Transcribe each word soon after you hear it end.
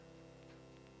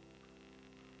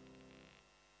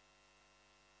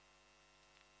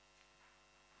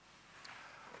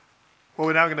Well,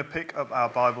 we're now going to pick up our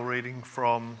Bible reading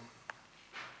from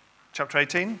chapter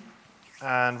 18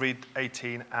 and read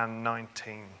 18 and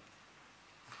 19.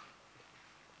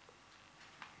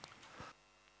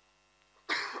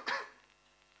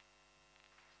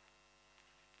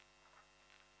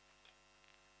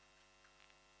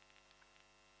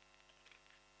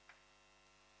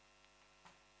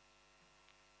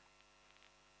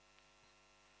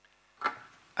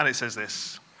 And it says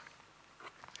this: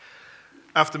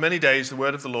 After many days, the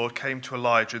word of the Lord came to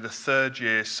Elijah the third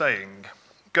year, saying,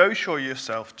 Go show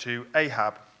yourself to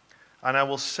Ahab, and I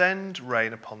will send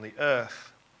rain upon the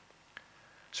earth.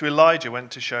 So Elijah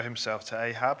went to show himself to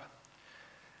Ahab.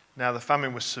 Now the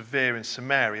famine was severe in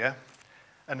Samaria,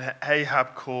 and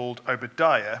Ahab called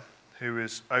Obadiah, who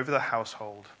was over the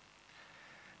household.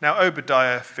 Now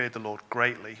Obadiah feared the Lord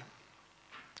greatly.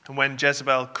 And when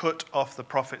Jezebel cut off the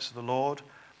prophets of the Lord,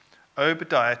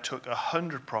 Obadiah took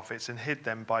 100 prophets and hid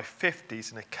them by 50s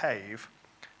in a cave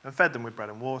and fed them with bread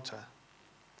and water.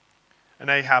 And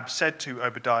Ahab said to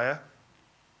Obadiah,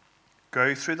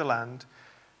 Go through the land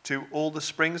to all the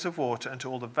springs of water and to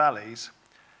all the valleys.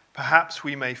 Perhaps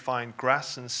we may find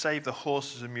grass and save the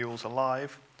horses and mules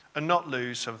alive and not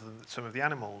lose some of the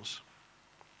animals.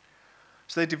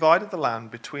 So they divided the land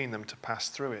between them to pass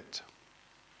through it.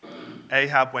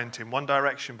 Ahab went in one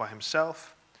direction by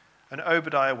himself, and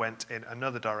Obadiah went in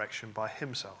another direction by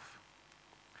himself.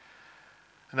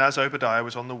 And as Obadiah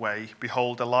was on the way,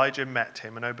 behold, Elijah met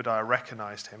him, and Obadiah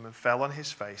recognized him and fell on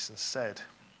his face and said,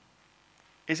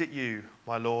 Is it you,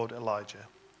 my lord Elijah?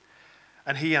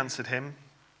 And he answered him,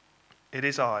 It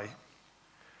is I.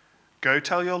 Go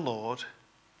tell your lord,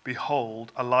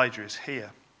 behold, Elijah is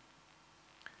here.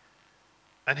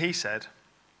 And he said,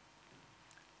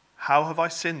 How have I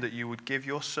sinned that you would give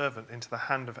your servant into the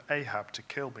hand of Ahab to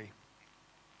kill me?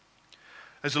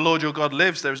 As the Lord your God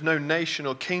lives, there is no nation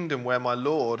or kingdom where my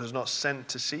Lord has not sent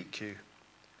to seek you.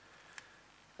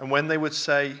 And when they would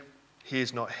say, He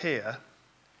is not here,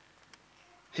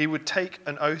 he would take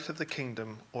an oath of the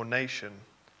kingdom or nation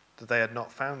that they had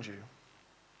not found you.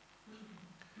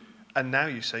 And now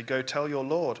you say, Go tell your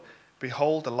Lord,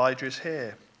 behold, Elijah is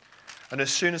here. And as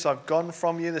soon as I've gone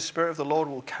from you, the Spirit of the Lord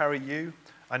will carry you,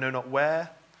 I know not where.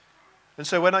 And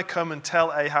so when I come and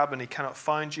tell Ahab and he cannot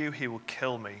find you, he will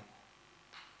kill me.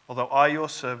 Although I, your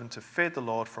servant, have feared the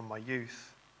Lord from my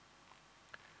youth.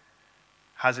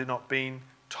 Has it not been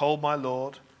told my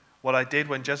Lord what I did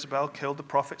when Jezebel killed the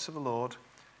prophets of the Lord,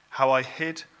 how I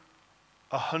hid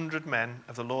 100 men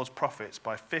of the Lord's prophets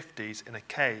by 50s in a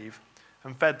cave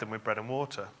and fed them with bread and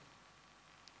water?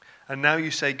 And now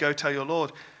you say, Go tell your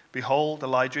Lord, behold,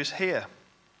 Elijah is here,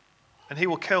 and he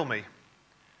will kill me.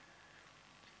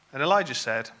 And Elijah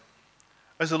said,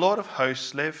 As the Lord of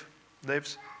hosts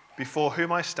lives, before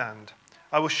whom I stand,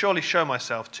 I will surely show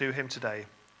myself to him today.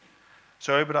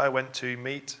 So Obadiah went to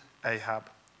meet Ahab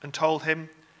and told him,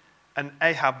 and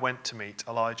Ahab went to meet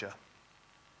Elijah.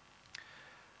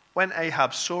 When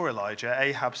Ahab saw Elijah,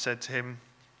 Ahab said to him,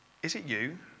 Is it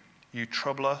you, you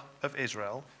troubler of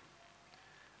Israel?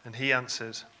 And he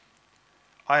answered,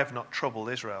 I have not troubled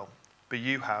Israel, but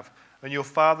you have, and your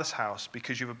father's house,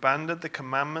 because you've abandoned the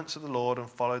commandments of the Lord and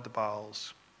followed the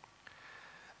Baals.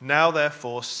 Now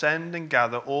therefore send and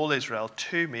gather all Israel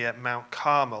to me at Mount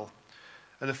Carmel,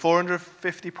 and the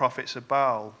 450 prophets of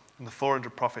Baal, and the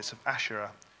 400 prophets of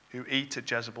Asherah, who eat at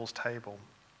Jezebel's table.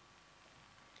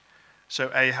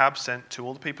 So Ahab sent to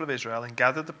all the people of Israel and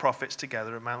gathered the prophets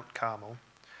together at Mount Carmel.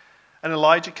 And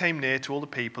Elijah came near to all the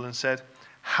people and said,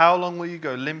 How long will you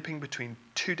go limping between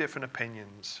two different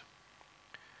opinions?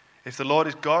 If the Lord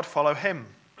is God, follow him.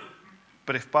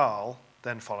 But if Baal,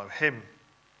 then follow him.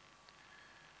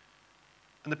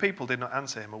 And the people did not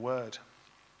answer him a word.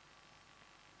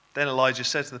 Then Elijah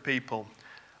said to the people,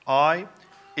 I,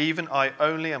 even I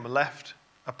only, am left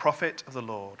a prophet of the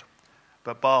Lord,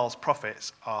 but Baal's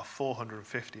prophets are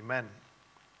 450 men.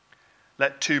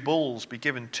 Let 2 bulls be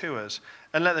given to us,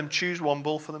 and let them choose 1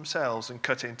 bull for themselves, and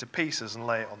cut it into pieces and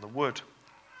lay it on the wood,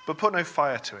 but put no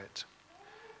fire to it.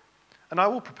 And I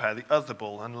will prepare the other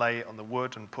bull, and lay it on the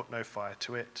wood, and put no fire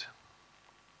to it.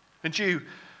 And you,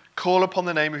 call upon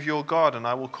the name of your God, and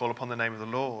I will call upon the name of the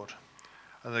Lord.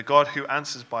 And the God who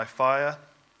answers by fire,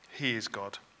 he is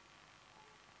God.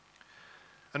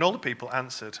 And all the people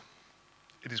answered,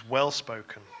 It is well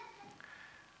spoken.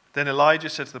 Then Elijah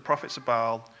said to the prophets of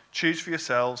Baal, Choose for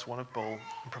yourselves 1 of bull,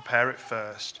 and prepare it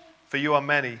first, for you are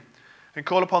many, and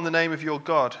call upon the name of your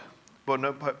God,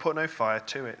 but put no fire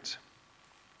to it.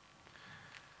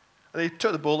 And they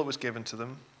took the bull that was given to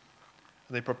them,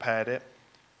 and they prepared it.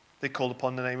 They called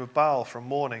upon the name of Baal from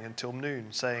morning until noon,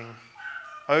 saying,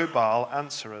 O Baal,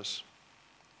 answer us.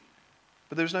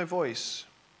 But there was no voice,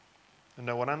 and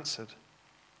no one answered.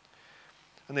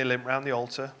 And they limped round the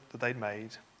altar that they'd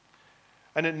made.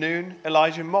 And at noon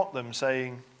Elijah mocked them,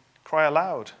 saying, "Cry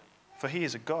aloud, for he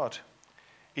is a god.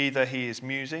 Either he is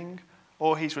musing,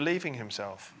 or he's relieving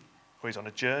himself, or he's on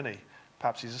a journey.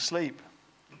 Perhaps he's asleep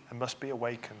and must be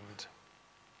awakened."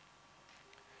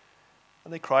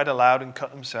 And they cried aloud and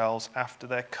cut themselves after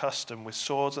their custom with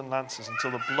swords and lances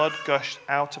until the blood gushed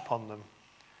out upon them.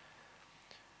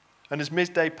 And as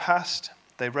midday passed,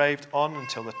 they raved on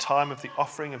until the time of the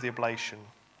offering of the oblation.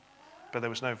 But there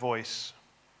was no voice.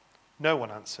 No one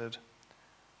answered.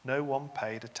 No one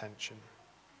paid attention.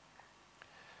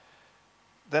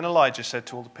 Then Elijah said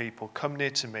to all the people, "Come near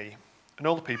to me." And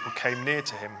all the people came near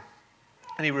to him.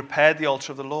 And he repaired the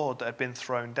altar of the Lord that had been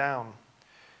thrown down.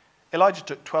 Elijah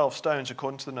took 12 stones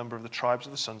according to the number of the tribes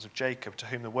of the sons of Jacob, to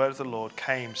whom the word of the Lord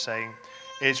came, saying,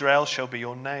 "Israel shall be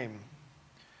your name."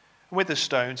 And with the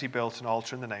stones he built an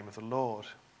altar in the name of the Lord.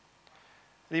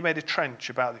 And he made a trench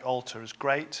about the altar as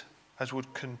great as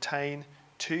would contain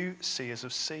 2 seahs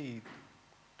of seed.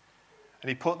 And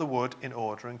he put the wood in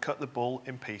order and cut the bull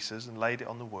in pieces and laid it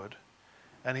on the wood.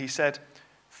 And he said,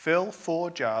 "Fill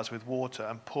 4 jars with water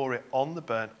and pour it on the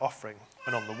burnt offering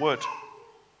and on the wood."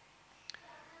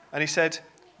 And he said,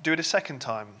 "Do it a second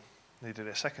time." And they did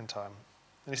it a second time.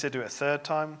 And he said, "Do it a third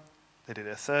time." They did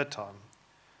it a third time.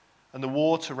 And the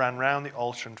water ran round the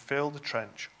altar and filled the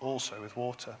trench also with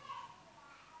water.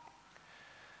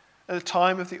 At the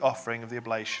time of the offering of the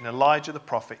oblation, Elijah the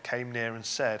prophet came near and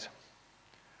said,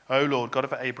 "O Lord, God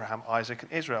of Abraham, Isaac,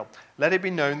 and Israel, let it be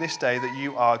known this day that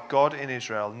you are God in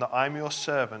Israel, and that I am your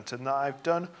servant, and that I have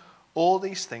done all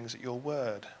these things at your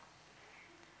word.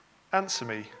 Answer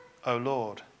me, O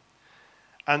Lord.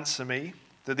 Answer me,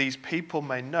 that these people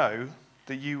may know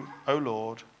that you, O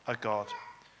Lord, are God,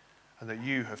 and that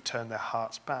you have turned their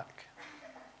hearts back."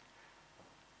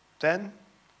 Then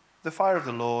the fire of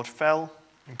the Lord fell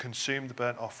and consumed the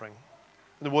burnt offering,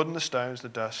 and the wood and the stones, the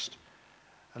dust,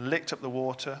 and licked up the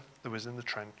water that was in the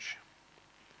trench.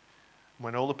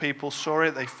 When all the people saw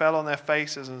it, they fell on their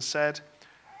faces and said,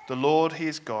 "The Lord, he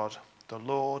is God. The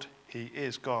Lord, he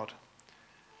is God."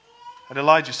 And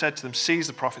Elijah said to them, "Seize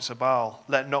the prophets of Baal.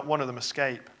 Let not one of them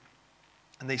escape."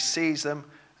 And they seized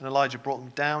them, and Elijah brought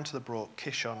them down to the brook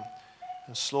Kishon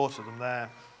and slaughtered them there.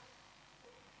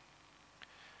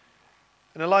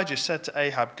 And Elijah said to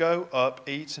Ahab, "Go up,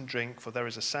 eat and drink, for there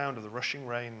is a sound of the rushing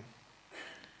rain."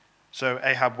 So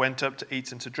Ahab went up to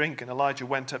eat and to drink, and Elijah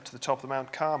went up to the top of the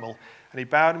Mount Carmel, and he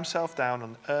bowed himself down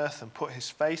on the earth and put his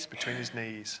face between his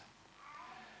knees.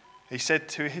 He said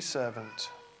to his servant,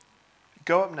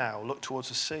 "Go up now, look towards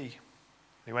the sea."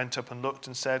 He went up and looked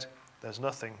and said, "There's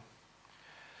nothing."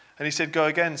 And he said, "Go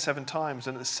again 7 times.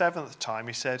 And at the 7th time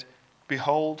he said,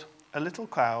 Behold, a little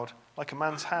cloud like a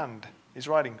man's hand is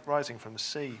rising from the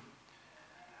sea."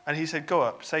 And he said, "Go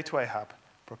up, say to Ahab,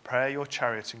 prepare your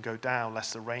chariot and go down,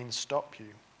 lest the rain stop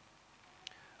you."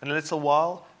 And in a little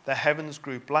while the heavens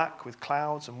grew black with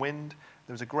clouds and wind.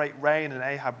 There was a great rain, and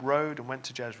Ahab rode and went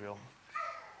to Jezreel.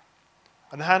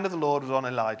 And the hand of the Lord was on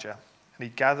Elijah, and he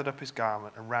gathered up his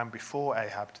garment and ran before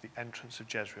Ahab to the entrance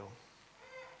of Jezreel.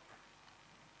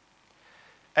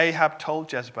 Ahab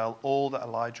told Jezebel all that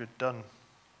Elijah had done,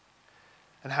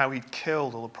 and how he'd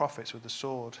killed all the prophets with the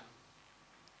sword.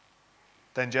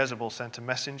 Then Jezebel sent a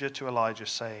messenger to Elijah,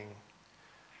 saying,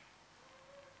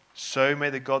 "So may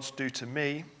the gods do to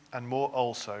me, and more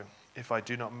also, if I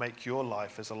do not make your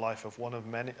life as the life of one of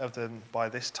many of them by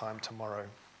this time tomorrow."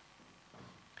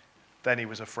 Then he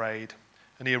was afraid,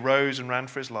 and he arose and ran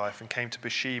for his life, and came to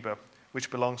Beersheba, which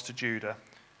belongs to Judah,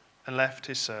 and left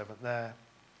his servant there.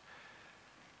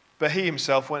 But he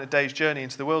himself went a day's journey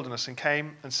into the wilderness, and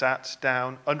came and sat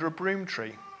down under a broom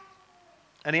tree.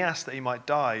 And he asked that he might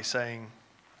die, saying,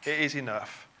 "It is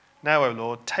enough. Now, O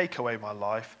Lord, take away my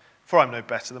life, for I am no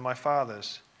better than my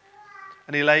fathers."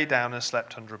 And he lay down and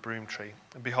slept under a broom tree.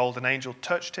 And behold, an angel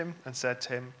touched him and said to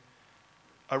him,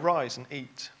 "Arise and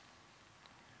eat."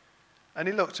 And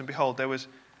he looked, and behold, there was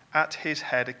at his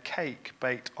head a cake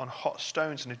baked on hot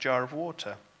stones in a jar of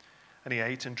water. And he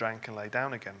ate and drank and lay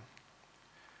down again.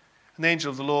 And the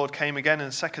angel of the Lord came again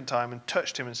a second time and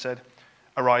touched him and said,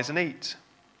 "Arise and eat,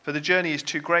 for the journey is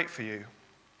too great for you."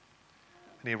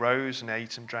 And he arose and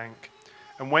ate and drank,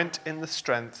 and went in the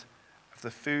strength of the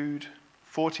food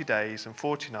 40 days and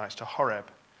 40 nights to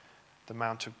Horeb, the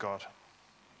mount of God.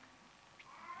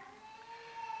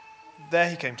 There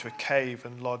he came to a cave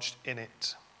and lodged in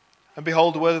it. And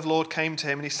behold, the word of the Lord came to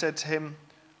him, and he said to him,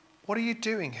 "What are you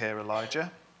doing here,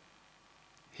 Elijah?"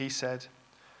 He said,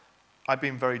 "I've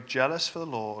been very jealous for the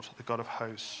Lord, the God of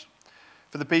hosts.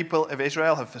 For the people of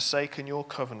Israel have forsaken your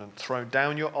covenant, thrown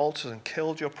down your altars, and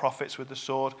killed your prophets with the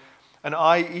sword. And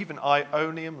I, even I,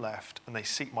 only am left, and they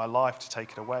seek my life to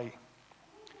take it away.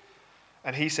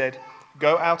 And he said,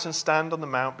 Go out and stand on the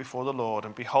mount before the Lord.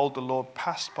 And behold, the Lord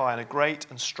passed by, and a great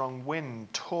and strong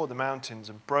wind tore the mountains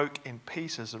and broke in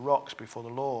pieces the rocks before the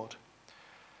Lord.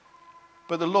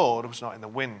 But the Lord was not in the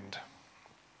wind.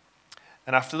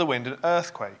 And after the wind, an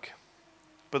earthquake.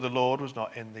 But the Lord was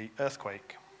not in the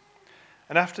earthquake.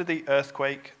 And after the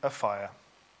earthquake, a fire.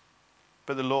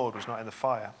 But the Lord was not in the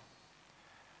fire.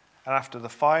 And after the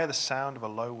fire, the sound of a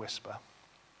low whisper.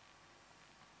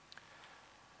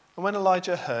 And when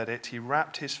Elijah heard it, he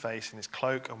wrapped his face in his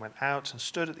cloak and went out and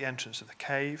stood at the entrance of the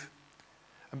cave.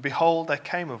 And behold, there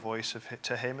came a voice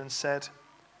to him and said,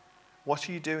 What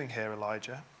are you doing here,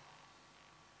 Elijah?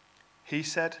 He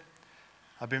said,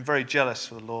 I've been very jealous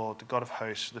for the Lord, the God of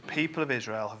hosts, for the people of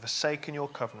Israel have forsaken your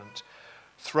covenant,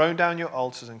 thrown down your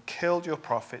altars, and killed your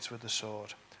prophets with the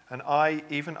sword. And I,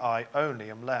 even I,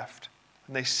 only am left,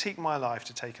 and they seek my life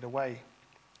to take it away.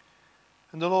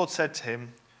 And the Lord said to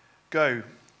him, Go,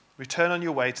 return on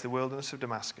your way to the wilderness of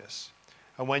Damascus.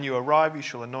 And when you arrive, you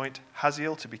shall anoint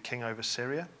Hazael to be king over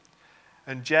Syria,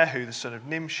 and Jehu, the son of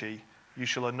Nimshi, you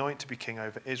shall anoint to be king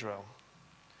over Israel.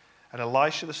 And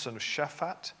Elisha, the son of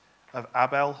Shaphat, of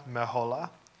Abel-Meholah,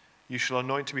 you shall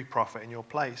anoint to be prophet in your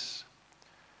place.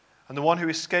 And the one who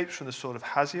escapes from the sword of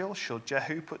Hazael shall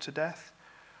Jehu put to death,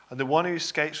 and the one who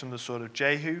escapes from the sword of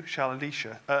Jehu shall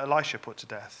Elisha put to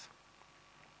death.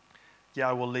 Yet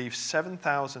I will leave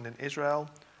 7,000 in Israel,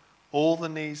 all the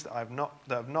knees that have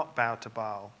not bowed to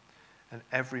Baal, and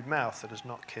every mouth that has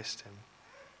not kissed him.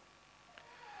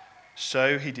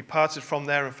 So he departed from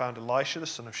there and found Elisha, the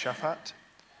son of Shaphat,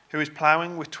 who was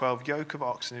ploughing with 12 yoke of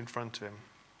oxen in front of him.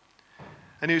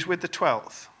 And he was with the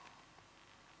 12th.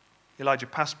 Elijah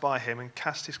passed by him and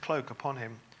cast his cloak upon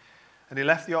him. And he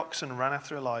left the oxen and ran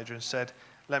after Elijah and said,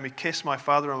 Let me kiss my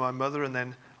father and my mother, and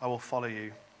then I will follow you.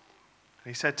 And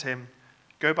he said to him,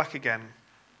 Go back again,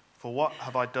 for what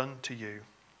have I done to you?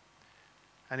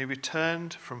 And he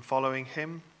returned from following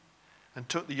him and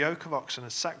took the yoke of oxen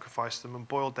and sacrificed them and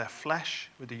boiled their flesh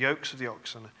with the yokes of the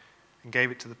oxen and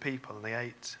gave it to the people, and they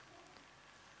ate.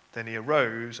 Then he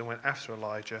arose and went after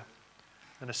Elijah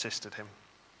and assisted him.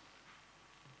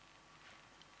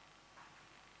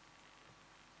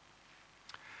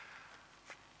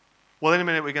 Well, in a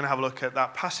minute we're going to have a look at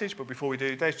that passage, but before we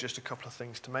do, there's just a couple of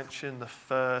things to mention. The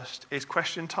first is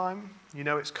question time. You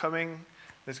know it's coming.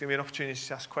 There's going to be an opportunity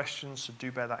to ask questions, so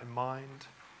do bear that in mind.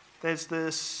 There's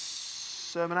the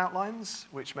sermon outlines,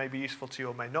 which may be useful to you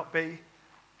or may not be,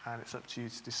 and it's up to you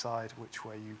to decide which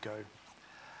way you go.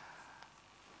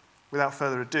 Without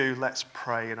further ado, let's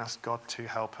pray and ask God to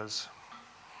help us.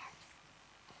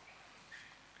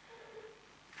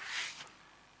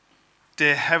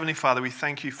 Dear Heavenly Father, we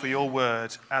thank you for your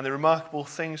word and the remarkable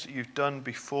things that you've done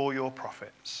before your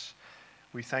prophets.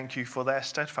 We thank you for their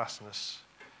steadfastness.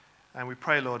 And we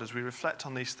pray, Lord, as we reflect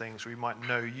on these things, we might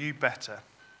know you better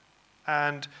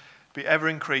and be ever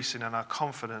increasing in our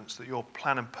confidence that your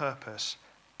plan and purpose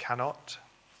cannot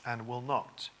and will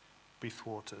not be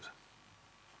thwarted.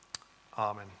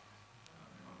 Amen.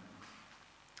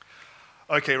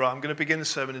 Okay, right, I'm going to begin the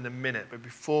sermon in a minute, but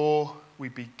before we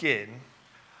begin,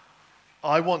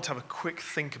 I want to have a quick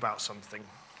think about something.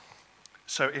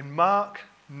 So in Mark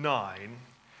 9,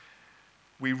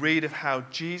 we read of how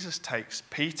Jesus takes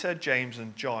Peter, James,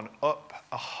 and John up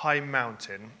a high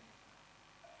mountain,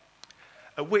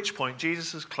 at which point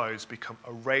Jesus' clothes become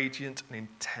a radiant and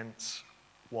intense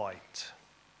white.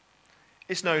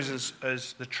 It's known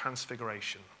as the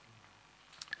Transfiguration.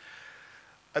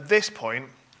 At this point,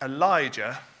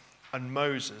 Elijah and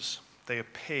Moses, they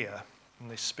appear and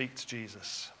they speak to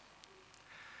Jesus.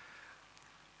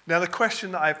 Now, the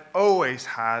question that I've always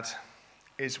had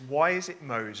is, why is it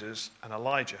Moses and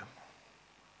Elijah?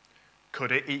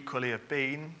 Could it equally have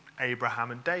been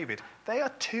Abraham and David? They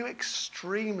are two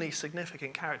extremely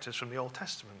significant characters from the Old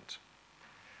Testament.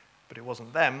 But it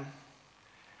wasn't them.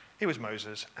 It was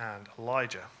Moses and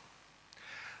Elijah.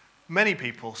 Many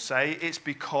people say it's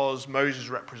because Moses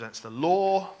represents the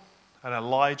law and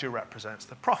Elijah represents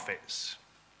the prophets.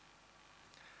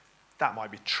 That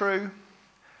might be true.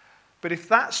 But if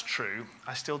that's true,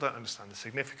 I still don't understand the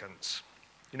significance.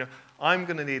 I'm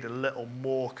going to need a little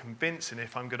more convincing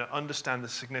if I'm going to understand the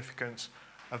significance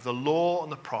of the law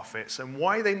and the prophets and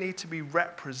why they need to be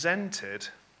represented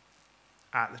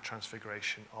at the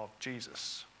transfiguration of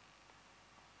Jesus.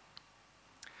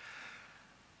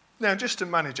 Now, just to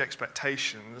manage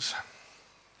expectations,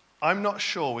 I'm not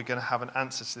sure we're going to have an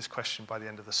answer to this question by the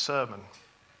end of the sermon.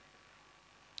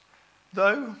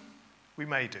 Though, We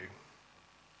may do.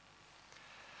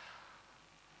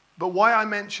 But why I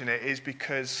mention it is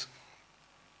because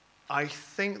I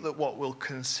think that what we'll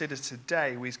consider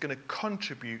today is going to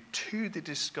contribute to the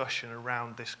discussion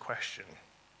around this question.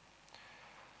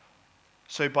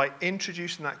 So by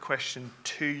introducing that question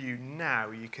to you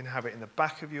now, you can have it in the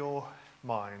back of your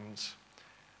minds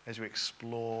as we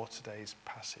explore today's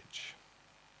passage.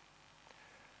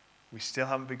 We still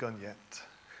haven't begun yet.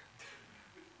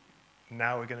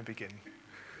 Now we're going to begin.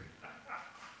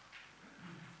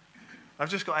 I've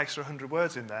just got extra 100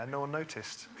 words in there. No one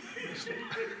noticed.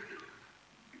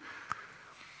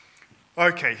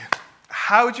 Okay.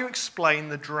 How do you explain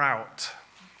the drought?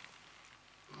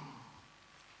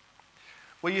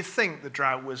 Well, you think the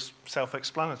drought was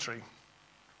self-explanatory.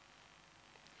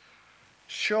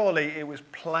 Surely it was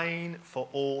plain for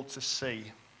all to see.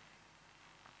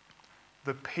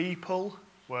 The people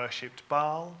worshipped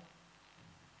Baal.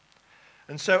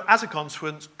 And so, as a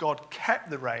consequence, God kept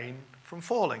the rain from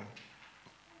falling.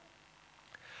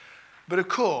 But of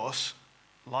course,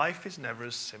 life is never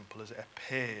as simple as it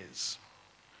appears.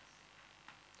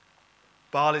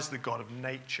 Baal is the god of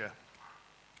nature,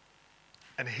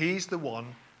 and he's the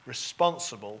one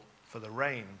responsible for the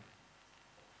rain.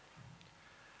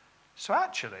 So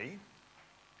actually,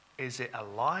 is it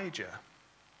Elijah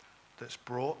that's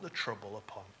brought the trouble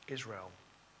upon Israel?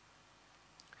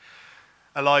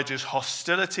 Elijah's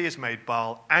hostility has made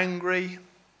Baal angry.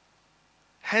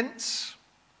 Hence,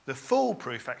 the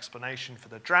foolproof explanation for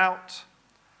the drought: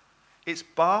 it's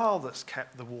Baal that's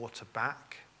kept the water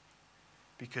back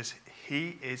because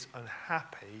he is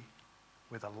unhappy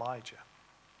with Elijah.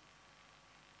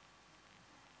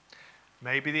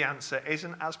 Maybe the answer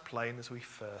isn't as plain as we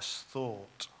first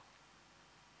thought.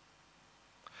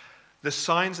 The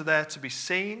signs are there to be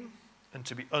seen and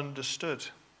to be understood.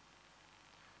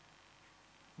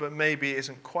 But maybe it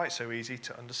isn't quite so easy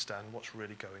to understand what's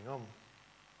really going on.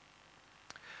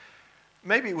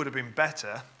 Maybe it would have been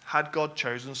better had God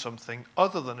chosen something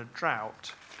other than a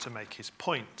drought to make his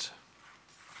point.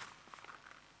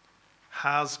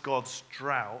 Has God's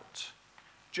drought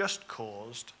just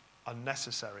caused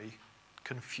unnecessary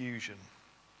confusion?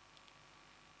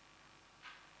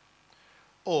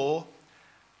 Or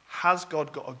has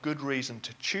God got a good reason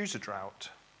to choose a drought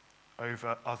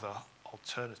over other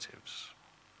alternatives?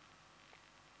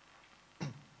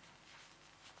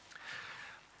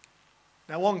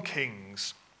 Now, 1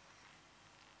 Kings,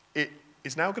 it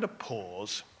is now going to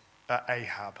pause at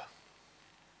Ahab.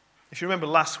 If you remember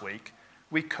last week,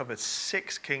 we covered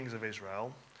 6 kings of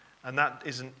Israel, and that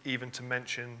isn't even to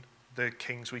mention the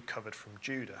kings we covered from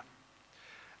Judah.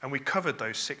 And we covered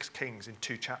those 6 kings in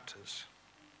 2 chapters.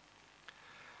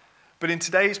 But in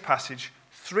today's passage,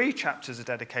 3 chapters are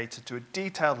dedicated to a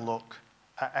detailed look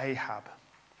at Ahab.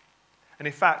 And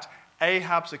in fact,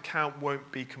 Ahab's account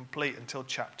won't be complete until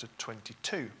chapter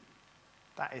 22.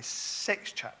 That is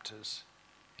 6 chapters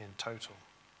in total.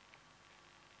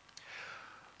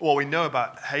 What we know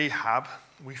about Ahab,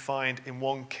 we find in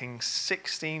 1 Kings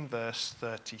 16, verse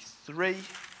 33.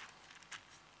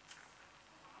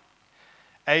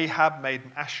 Ahab made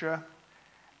an Asherah,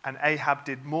 and Ahab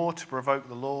did more to provoke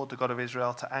the Lord, the God of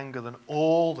Israel, to anger than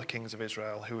all the kings of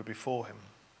Israel who were before him.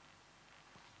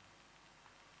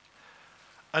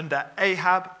 Under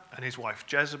Ahab and his wife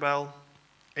Jezebel,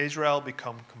 Israel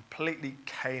become completely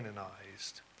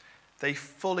Canaanized. They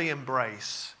fully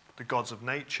embrace the gods of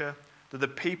nature that the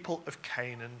people of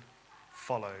Canaan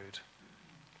followed.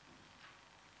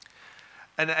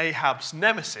 And Ahab's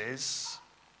nemesis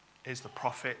is the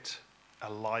prophet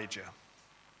Elijah.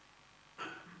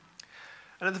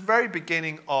 And at the very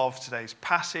beginning of today's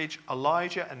passage,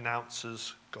 Elijah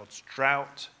announces God's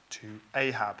drought to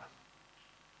Ahab.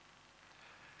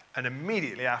 And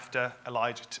immediately after,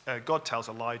 God tells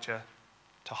Elijah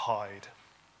to hide.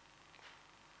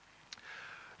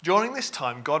 During this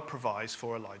time, God provides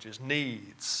for Elijah's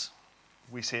needs.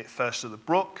 We see it first at the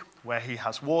brook, where he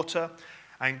has water,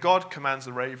 and God commands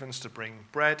the ravens to bring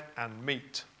bread and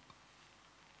meat.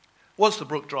 Once the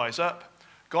brook dries up,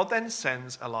 God then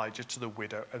sends Elijah to the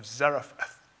widow of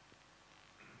Zarephath.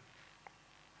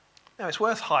 Now, it's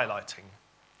worth highlighting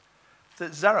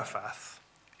that Zarephath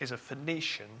is a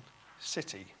Phoenician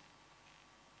city.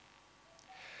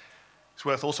 It's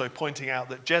worth also pointing out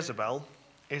that Jezebel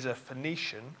is a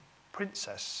Phoenician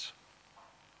princess.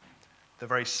 The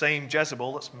very same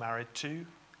Jezebel that's married to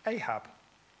Ahab.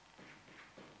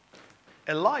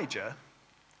 Elijah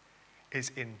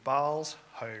is in Baal's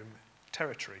home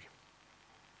territory.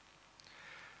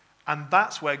 And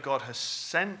that's where God has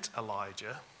sent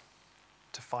Elijah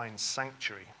to find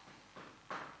sanctuary.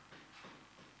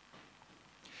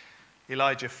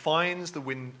 Elijah finds the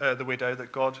widow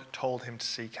that God told him to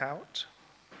seek out.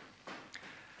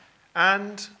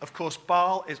 And, of course,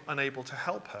 Baal is unable to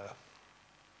help her.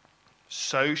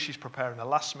 So she's preparing a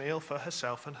last meal for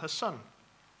herself and her son.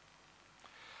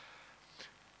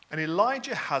 And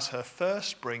Elijah has her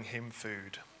first bring him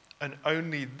food, and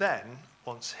only then,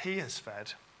 once he has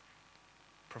fed,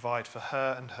 provide for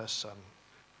her and her son.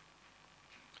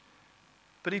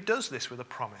 But he does this with a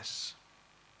promise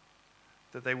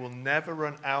that they will never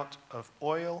run out of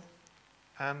oil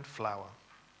and flour.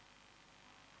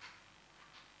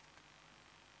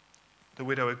 The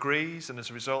widow agrees, and as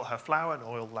a result, her flour and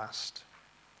oil last.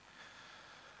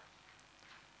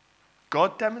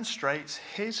 God demonstrates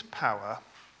his power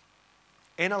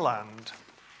in a land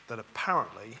that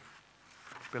apparently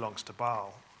belongs to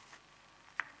Baal.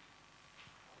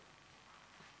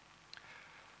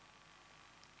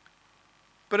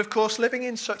 But of course, living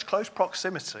in such close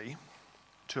proximity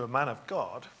to a man of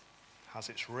God has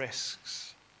its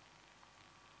risks.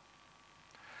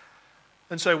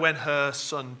 And so when her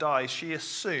son dies, she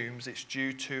assumes it's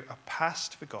due to a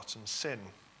past forgotten sin.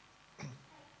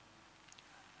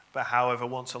 But however,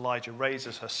 once Elijah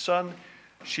raises her son,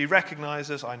 she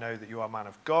recognizes, I know that you are a man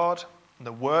of God, and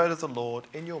the word of the Lord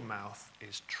in your mouth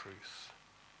is truth.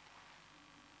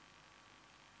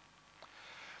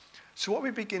 So what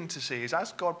we begin to see is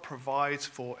as God provides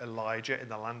for Elijah in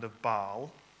the land of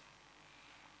Baal,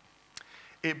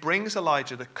 it brings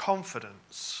Elijah the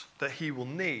confidence that he will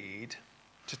need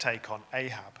to take on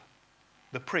Ahab,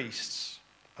 the priests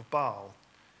of Baal,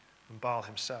 and Baal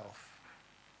himself.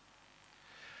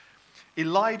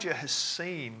 Elijah has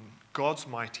seen God's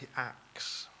mighty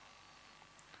acts.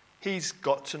 He's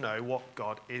got to know what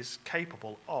God is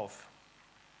capable of.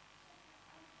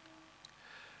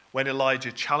 When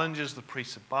Elijah challenges the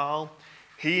priests of Baal,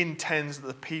 he intends that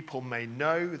the people may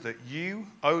know that you,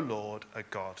 O Lord, are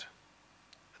God,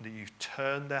 and that you've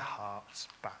turned their hearts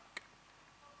back.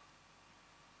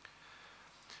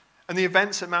 And the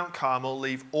events at Mount Carmel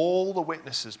leave all the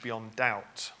witnesses beyond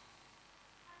doubt.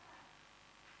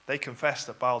 They confess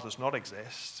that Baal does not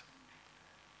exist,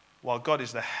 while God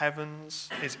is in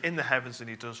the heavens and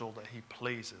he does all that he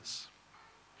pleases.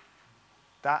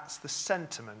 That's the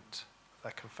sentiment of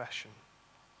their confession.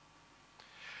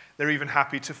 They're even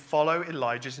happy to follow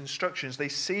Elijah's instructions. They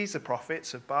seize the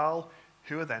prophets of Baal,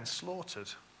 who are then slaughtered.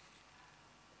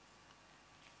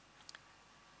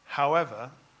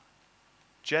 However,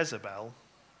 Jezebel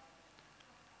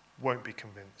won't be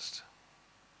convinced.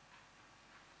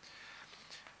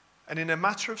 And in a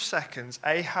matter of seconds,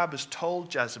 Ahab has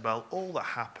told Jezebel all that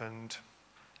happened,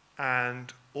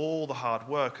 and all the hard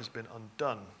work has been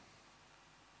undone.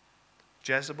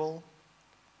 Jezebel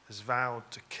has vowed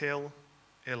to kill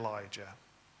Elijah.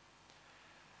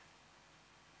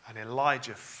 And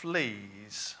Elijah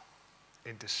flees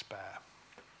in despair.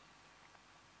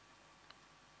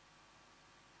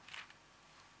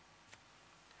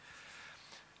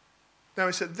 Now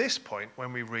it's at this point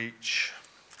when we reach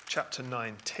chapter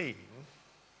 19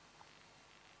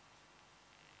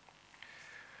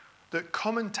 that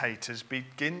commentators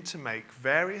begin to make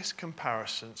various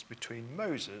comparisons between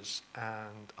Moses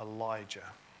and Elijah.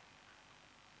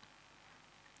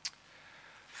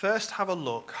 First, have a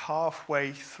look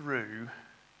halfway through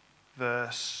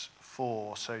verse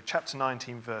 4. So chapter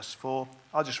 19, verse 4.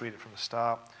 I'll just read it from the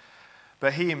start.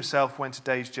 But he himself went a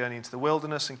day's journey into the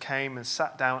wilderness and came and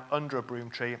sat down under a broom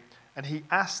tree, and he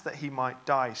asked that he might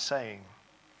die, saying,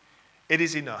 "It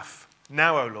is enough.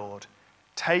 Now, O Lord,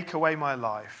 take away my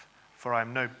life, for I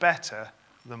am no better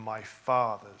than my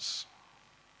fathers."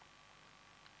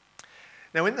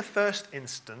 Now, in the first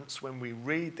instance, when we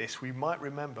read this, we might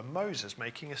remember Moses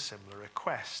making a similar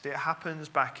request. It happens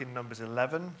back in Numbers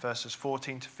 11, verses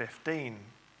 14 to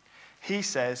 15. He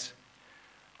says,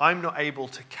 "I'm not able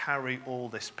to carry all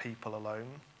this people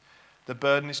alone. The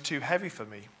burden is too heavy for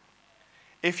me.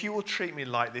 If you will treat me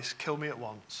like this, kill me at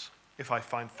once, if I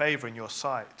find favor in your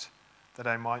sight, that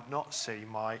I might not see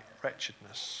my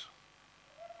wretchedness."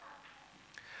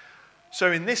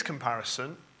 So in this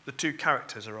comparison, the two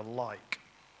characters are alike.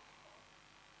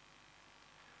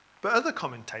 But other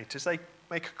commentators, they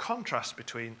make a contrast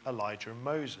between Elijah and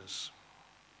Moses.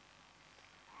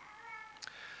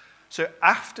 So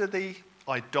after the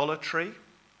idolatry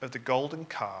of the golden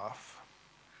calf,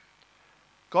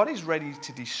 God is ready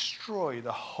to destroy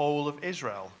the whole of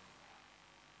Israel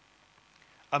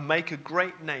and make a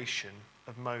great nation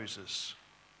of Moses.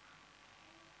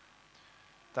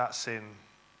 That's in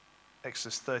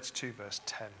Exodus 32, verse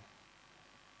 10.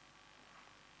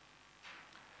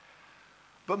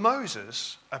 But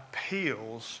Moses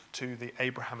appeals to the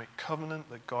Abrahamic covenant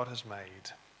that God has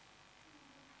made.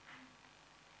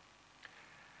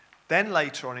 Then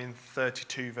later on in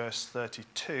 32 verse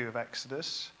 32 of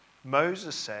Exodus,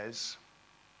 Moses says,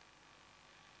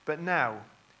 "But now,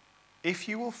 if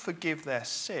you will forgive their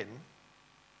sin,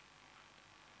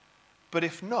 but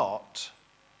if not,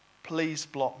 please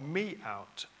blot me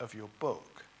out of your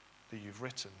book that you've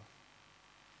written."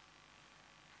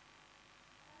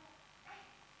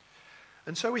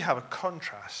 And so we have a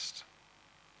contrast.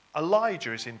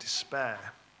 Elijah is in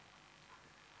despair.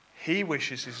 He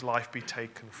wishes his life be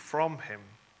taken from him,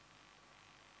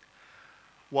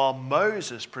 while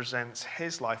Moses presents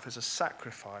his life as a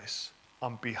sacrifice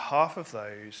on behalf of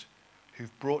those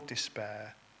who've brought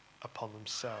despair upon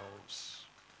themselves.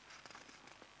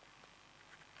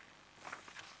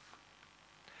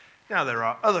 Now, there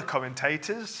are other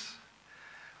commentators.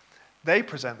 They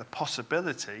present the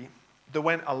possibility that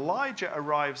when Elijah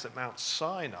arrives at Mount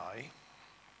Sinai,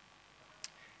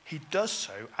 he does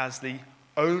so as the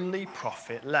only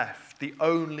prophet left, the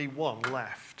only one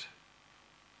left.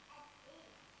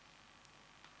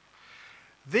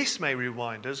 This may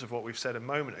remind us of what we've said a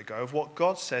moment ago, of what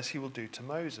God says he will do to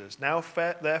Moses. "Now,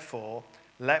 therefore,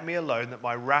 let me alone, that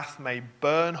my wrath may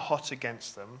burn hot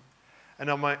against them, and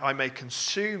I may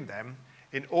consume them,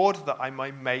 in order that I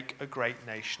may make a great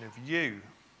nation of you."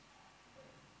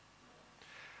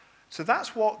 So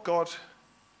that's what God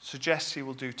suggests he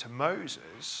will do to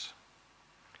Moses.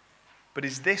 But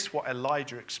is this what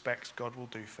Elijah expects God will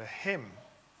do for him?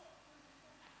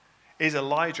 Is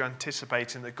Elijah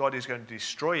anticipating that God is going to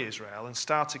destroy Israel and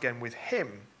start again with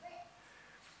him?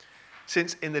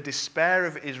 Since in the despair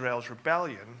of Israel's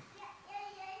rebellion,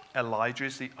 Elijah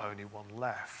is the only one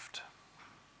left.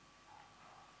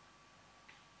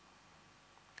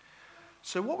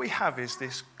 So what we have is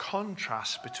this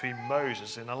contrast between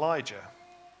Moses and Elijah.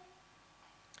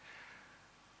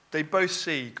 They both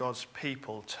see God's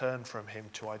people turn from him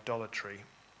to idolatry.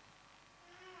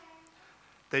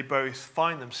 They both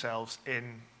find themselves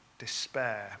in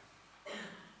despair.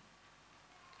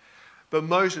 But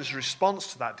Moses'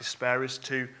 response to that despair is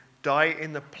to die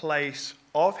in the place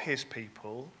of his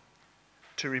people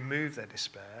to remove their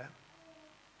despair.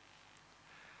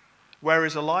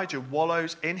 Whereas Elijah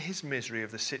wallows in his misery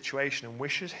of the situation and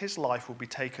wishes his life will be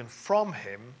taken from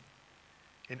him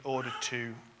in order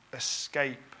to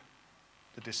escape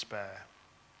the despair.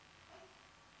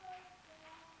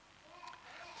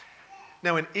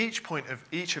 Now, in each point of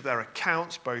each of their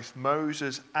accounts, both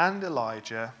Moses and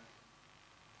Elijah,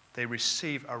 they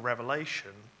receive a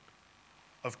revelation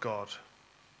of God.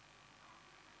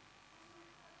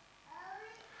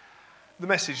 The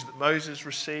message that Moses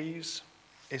receives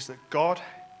is that God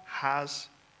has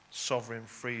sovereign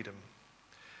freedom.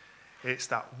 It's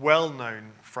that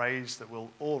well-known phrase that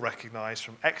we'll all recognize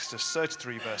from Exodus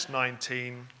 33 verse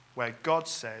 19, where God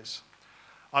says,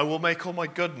 "I will make all my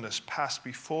goodness pass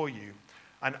before you,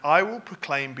 and I will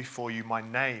proclaim before you my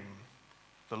name,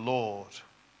 the Lord.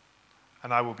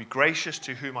 And I will be gracious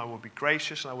to whom I will be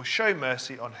gracious, and I will show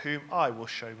mercy on whom I will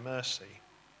show mercy."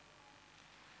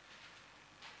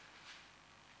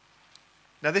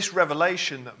 Now, this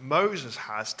revelation that Moses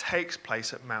has takes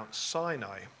place at Mount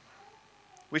Sinai,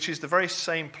 which is the very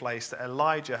same place that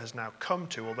Elijah has now come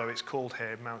to, although it's called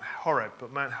here Mount Horeb.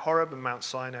 But Mount Horeb and Mount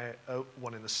Sinai are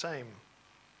one and the same.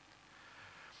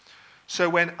 So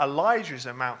when Elijah is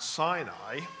at Mount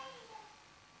Sinai,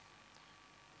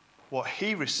 what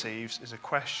he receives is a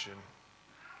question.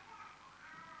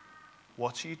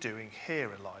 "What are you doing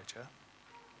here, Elijah?"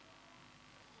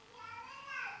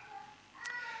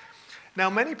 Now,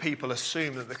 many people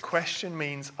assume that the question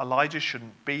means Elijah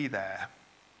shouldn't be there.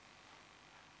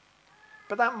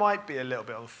 But that might be a little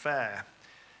bit unfair.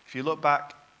 If you look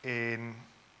back in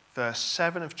verse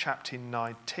 7 of chapter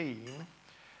 19,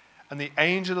 "And the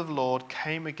angel of the Lord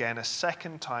came again a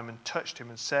second time and touched him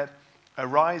and said,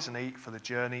 'Arise and eat, for the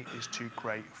journey is too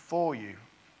great for you.'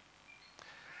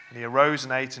 And he arose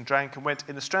and ate and drank and went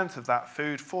in the strength of that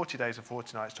food 40 days and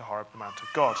 40 nights to Horeb, the mount of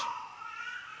God."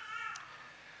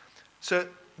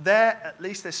 So there, at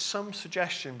least there's some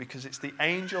suggestion, because it's the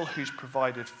angel who's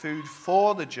provided food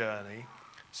for the journey,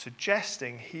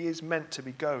 suggesting he is meant to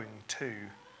be going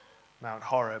to Mount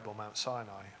Horeb or Mount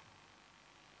Sinai.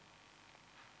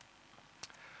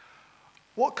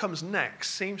 What comes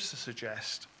next seems to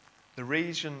suggest the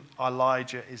reason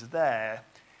Elijah is there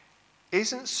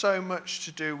isn't so much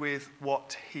to do with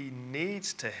what he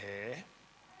needs to hear,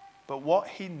 but what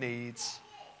he needs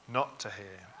not to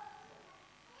hear.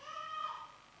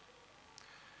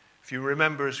 If you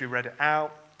remember, as we read it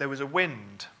out, there was a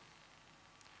wind.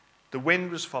 The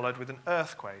wind was followed with an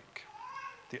earthquake.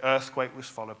 The earthquake was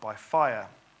followed by fire.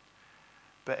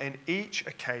 But in each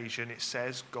occasion it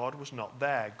says God was not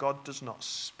there. God does not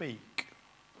speak.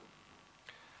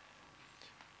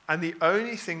 And the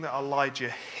only thing that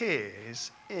Elijah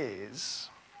hears is...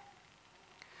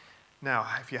 Now,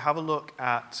 if you have a look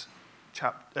at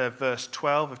verse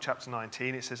 12 of chapter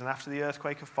 19, it says, "And after the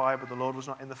earthquake of fire, but the Lord was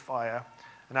not in the fire.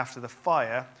 And after the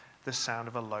fire, the sound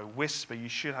of a low whisper." You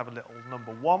should have a little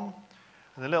number 1.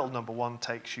 And the little number 1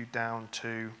 takes you down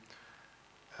to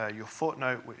your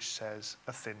footnote, which says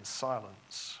a thin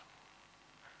silence.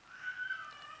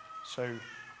 So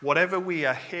whatever we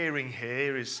are hearing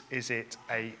here, is it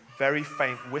a very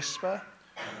faint whisper?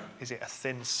 Is it a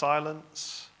thin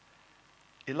silence?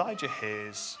 Elijah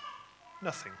hears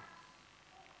nothing.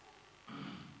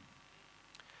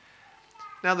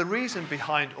 Now, the reason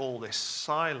behind all this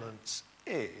silence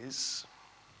is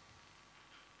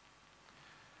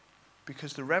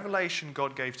because the revelation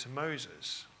God gave to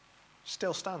Moses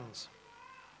still stands.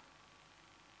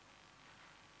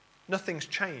 Nothing's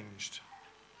changed.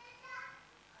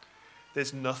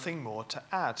 There's nothing more to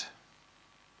add.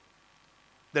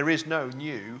 There is no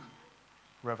new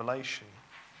revelation.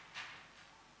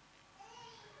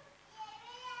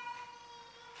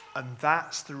 And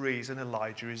that's the reason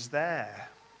Elijah is there.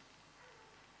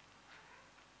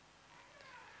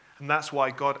 And that's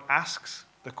why God asks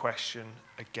the question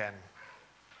again.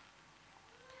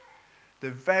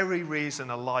 The very reason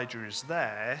Elijah is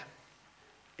there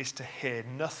is to hear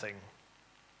nothing.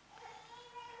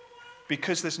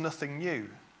 Because there's nothing new.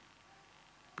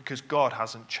 Because God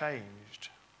hasn't changed.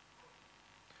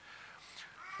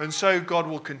 And so God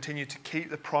will continue to keep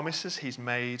the promises he's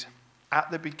made at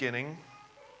the beginning,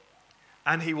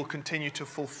 and he will continue to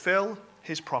fulfill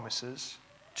his promises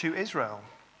to Israel.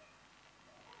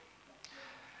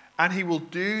 And he will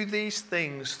do these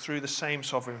things through the same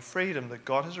sovereign freedom that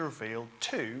God has revealed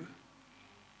to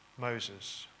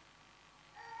Moses.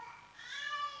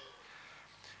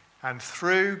 And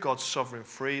through God's sovereign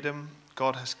freedom,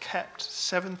 God has kept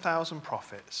 7,000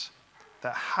 prophets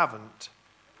that haven't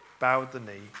bowed the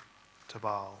knee to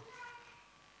Baal.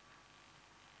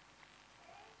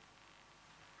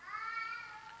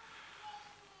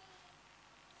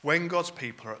 When God's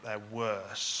people are at their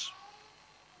worst,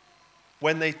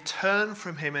 when they turn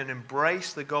from him and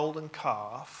embrace the golden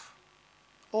calf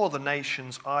or the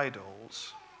nation's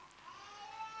idols,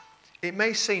 it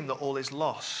may seem that all is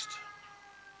lost.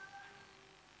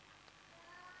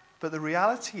 But the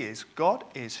reality is, God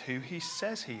is who he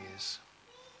says he is.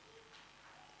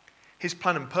 His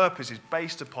plan and purpose is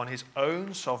based upon his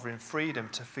own sovereign freedom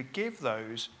to forgive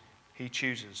those he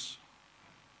chooses.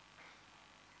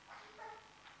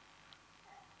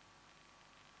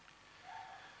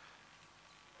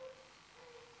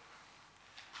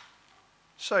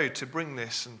 So, to bring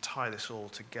this and tie this all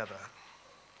together,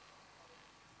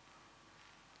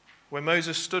 when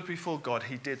Moses stood before God,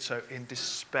 he did so in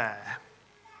despair,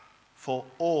 for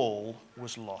all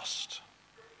was lost.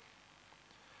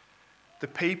 The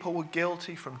people were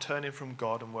guilty from turning from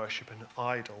God and worshipping an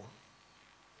idol.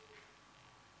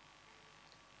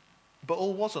 But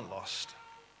all wasn't lost.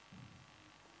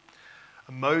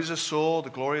 And Moses saw the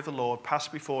glory of the Lord pass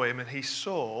before him, and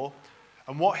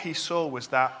what he saw was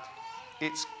that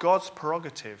it's God's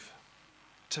prerogative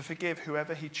to forgive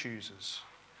whoever he chooses.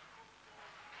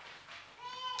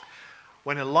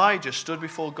 When Elijah stood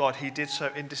before God, he did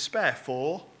so in despair,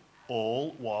 for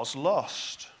all was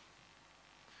lost.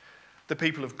 The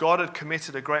people of God had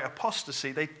committed a great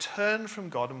apostasy. They turned from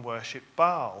God and worshipped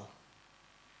Baal.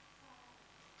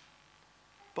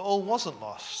 But all wasn't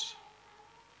lost.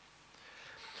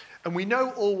 And we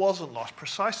know all wasn't lost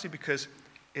precisely because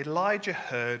Elijah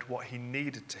heard what he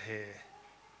needed to hear.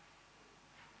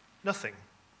 Nothing.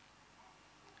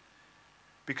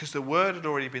 Because the word had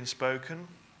already been spoken,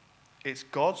 it's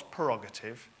God's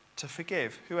prerogative to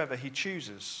forgive whoever he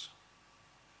chooses.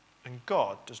 And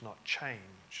God does not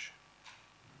change.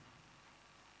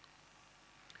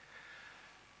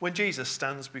 When Jesus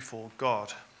stands before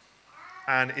God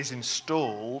and is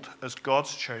installed as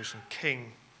God's chosen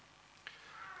king,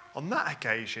 on that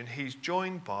occasion he's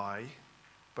joined by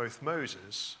both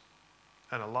Moses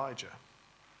and Elijah.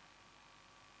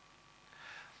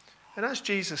 And as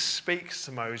Jesus speaks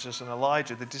to Moses and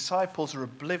Elijah, the disciples are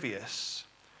oblivious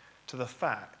to the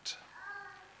fact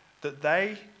that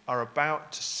they are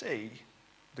about to see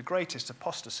the greatest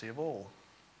apostasy of all.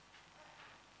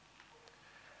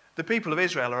 The people of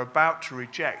Israel are about to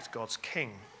reject God's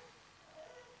king.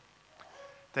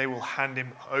 They will hand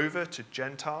him over to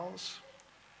Gentiles.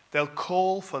 They'll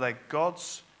call for their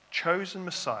God's chosen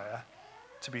Messiah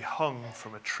to be hung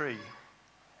from a tree.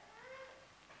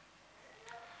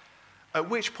 at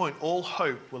which point all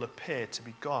hope will appear to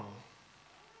be gone.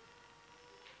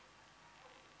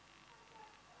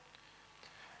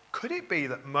 Could it be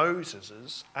that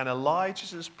Moses' and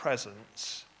Elijah's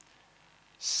presence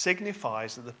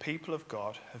signifies that the people of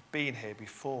God have been here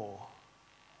before?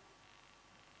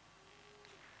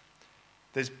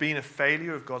 There's been a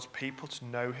failure of God's people to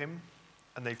know him,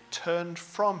 and they've turned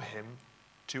from him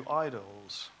to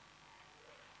idols.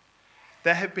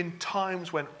 There have been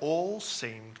times when all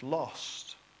seemed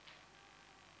lost.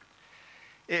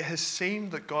 It has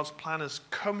seemed that God's plan has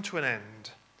come to an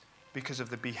end because of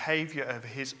the behavior of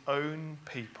his own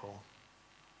people.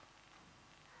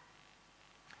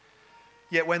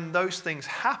 Yet when those things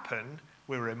happen,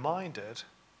 we're reminded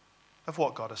of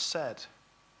what God has said.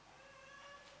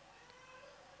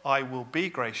 I will be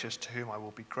gracious to whom I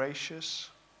will be gracious,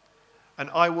 and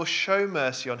I will show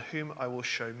mercy on whom I will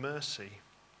show mercy.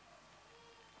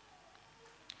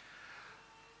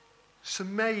 So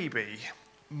maybe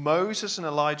Moses and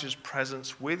Elijah's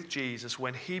presence with Jesus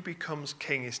when he becomes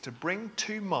king is to bring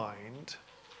to mind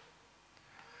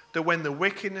that when the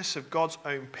wickedness of God's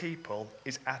own people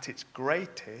is at its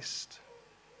greatest,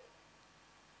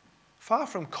 far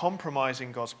from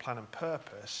compromising God's plan and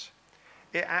purpose,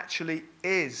 it actually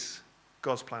is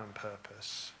God's plan and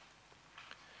purpose.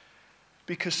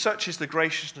 Because such is the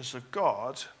graciousness of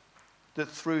God that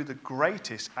through the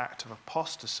greatest act of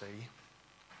apostasy,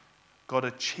 God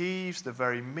achieves the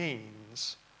very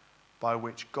means by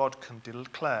which God can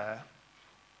declare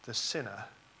the sinner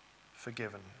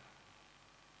forgiven.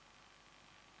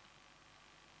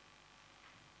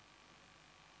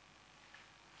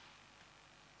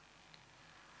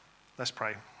 Let's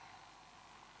pray.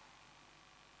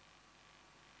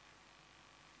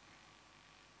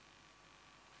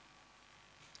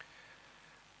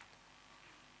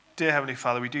 Dear Heavenly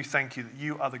Father, we do thank you that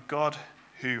you are the God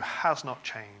who has not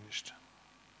changed.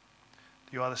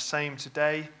 You are the same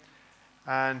today,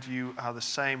 and you are the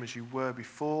same as you were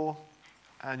before,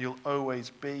 and you'll always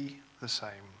be the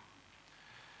same.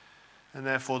 And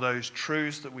therefore, those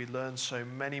truths that we learned so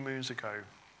many moons ago,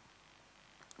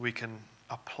 we can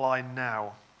apply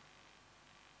now.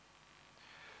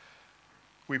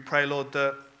 We pray, Lord,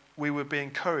 that we would be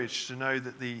encouraged to know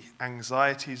that the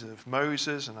anxieties of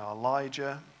Moses and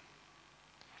Elijah,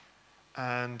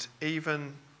 and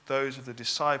even those of the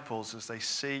disciples as they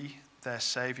see their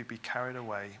Saviour be carried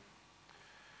away,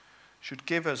 should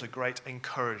give us a great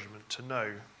encouragement to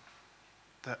know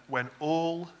that when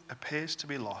all appears to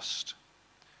be lost,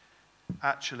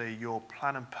 actually your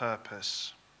plan and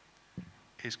purpose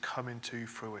is coming to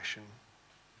fruition.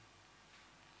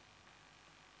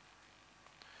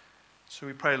 So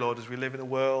we pray, Lord, as we live in a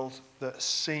world that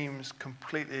seems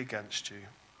completely against you,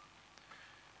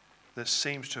 that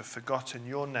seems to have forgotten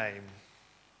your name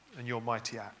and your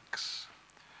mighty acts,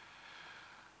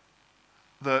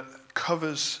 that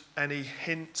covers any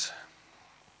hint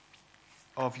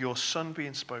of your Son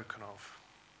being spoken of,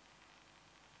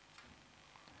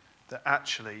 that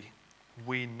actually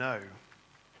we know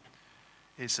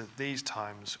it's at these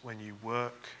times when you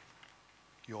work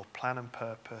your plan and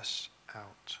purpose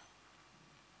out.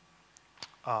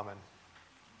 Amen.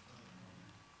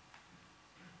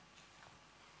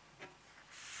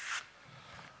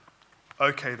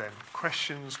 Okay then,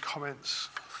 questions, comments,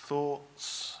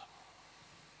 thoughts?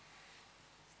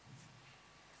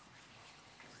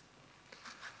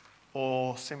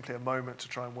 Or simply a moment to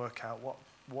try and work out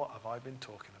what have I been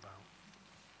talking about?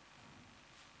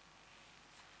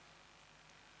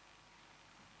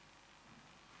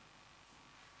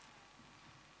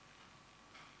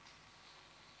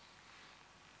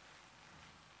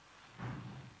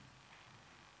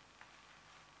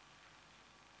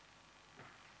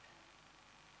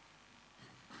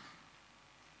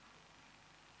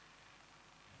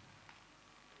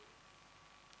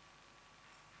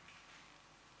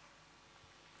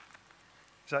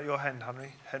 Is that your hand,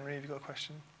 Henry? Henry, have you got a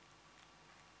question?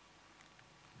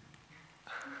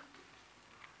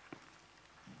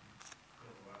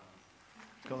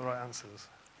 Got the right answers.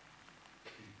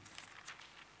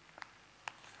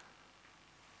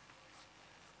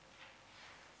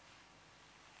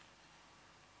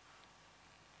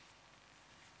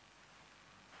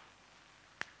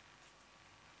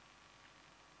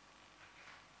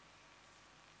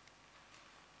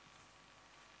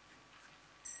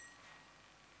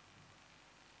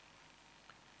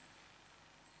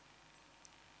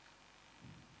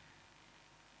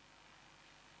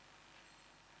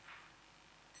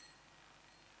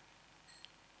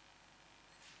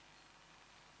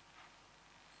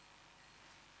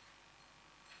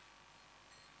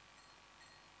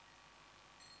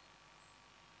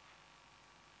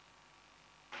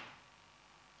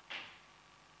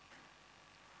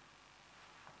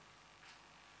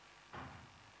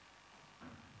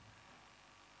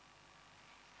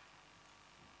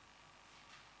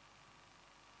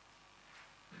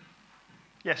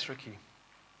 Yes, Ricky.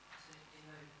 So, in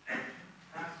the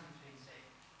comparison between, say,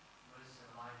 Moses and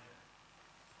Elijah,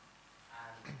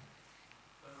 and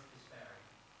both despairing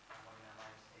and wanting their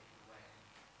lives taken away,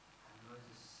 and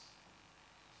Moses,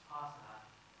 as part of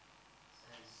that,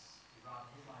 says he'd rather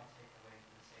his life taken away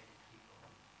for the sake of people.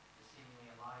 But seemingly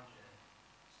Elijah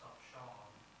stops short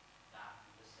on that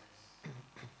and just says, I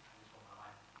just want my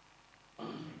life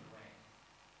taken away.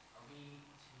 Are we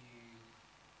to read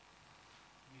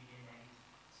in any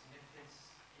significance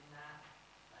in that?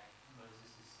 Like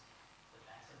Moses is the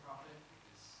better prophet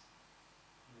because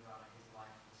he would rather his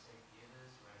life for the sake of the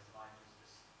others, whereas Elijah's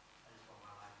just, I just want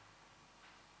my life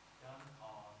done?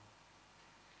 Or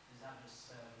does that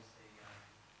just serve as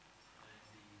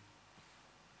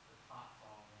the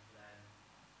platform for then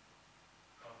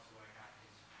God to work out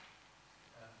his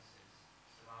purposes?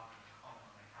 So rather than a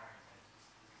comment on a character,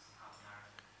 this is how the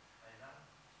narrative plays out?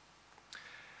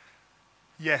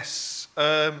 Yes.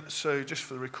 So just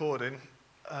for the recording,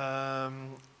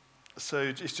 so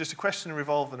it's just a question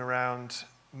revolving around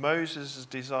Moses'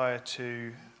 desire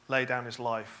to lay down his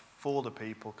life for the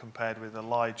people compared with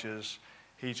Elijah's,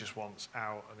 he just wants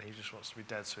out and he just wants to be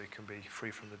dead so he can be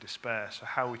free from the despair. So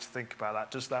how are we to think about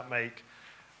that? Does that make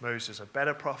Moses a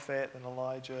better prophet than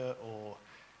Elijah, or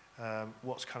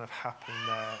what's kind of happening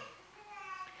there?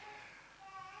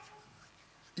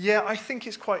 Yeah, I think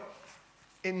it's quite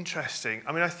interesting.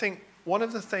 I mean, I think one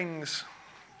of the things,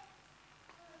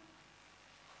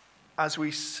 as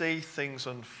we see things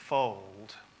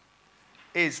unfold,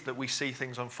 is that we see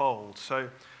things unfold. So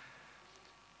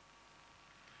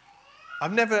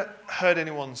I've never heard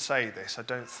anyone say this, I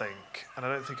don't think, and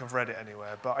I don't think I've read it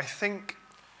anywhere, but I think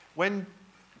when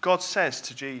God says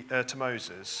to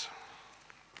Moses,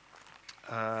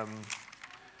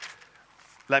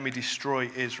 let me destroy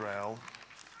Israel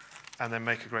and then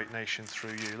make a great nation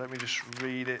through you. Let me just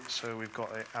read it so we've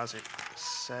got it as it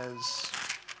says.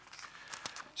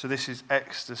 So this is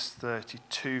Exodus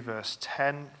 32, verse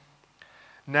 10.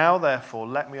 Now, therefore,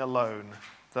 let me alone,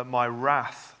 that my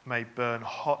wrath may burn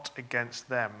hot against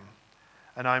them,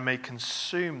 and I may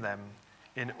consume them,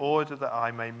 in order that I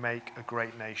may make a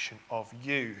great nation of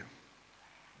you.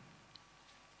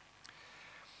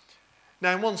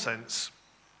 Now, in one sense,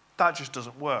 that just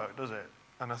doesn't work, does it?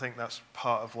 And I think that's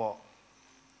part of what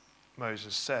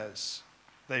Moses says.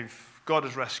 God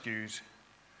has rescued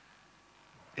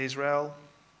Israel.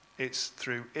 It's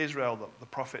through Israel that the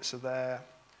prophets are there.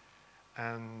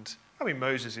 And, I mean,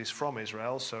 Moses is from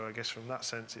Israel, so I guess from that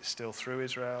sense it's still through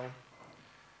Israel.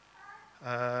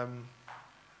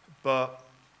 But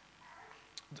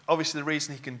obviously the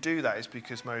reason he can do that is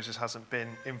because Moses hasn't been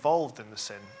involved in the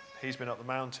sin. He's been up the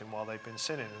mountain while they've been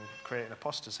sinning and creating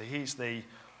apostasy. He's the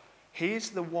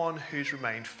one who's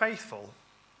remained faithful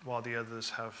while the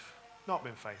others have not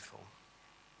been faithful.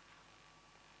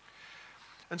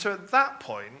 And so at that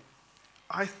point,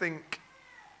 I think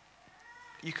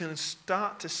you can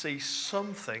start to see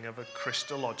something of a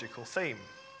Christological theme.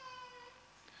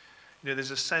 You know,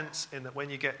 there's a sense in that when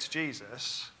you get to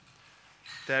Jesus,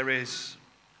 there is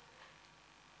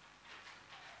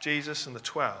Jesus and the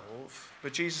 12,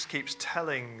 but Jesus keeps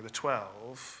telling the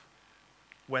 12,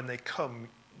 when they come,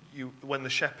 when the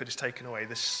shepherd is taken away,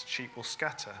 the sheep will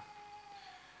scatter.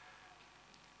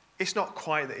 It's not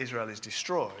quite that Israel is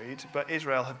destroyed, but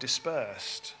Israel have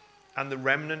dispersed, and the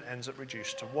remnant ends up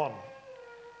reduced to one.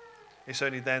 It's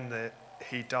only then that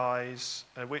he dies,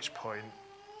 at which point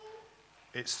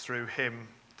it's through him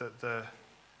that the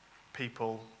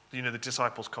people, the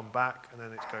disciples come back, and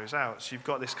then it goes out. So you've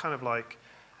got this kind of like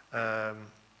a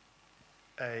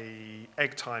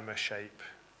egg timer shape,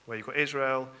 where you've got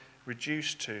Israel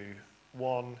reduced to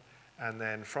one, and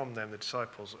then from them the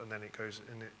disciples, and then it goes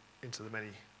into the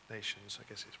many nations. I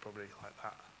guess it's probably like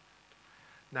that.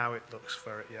 Now it looks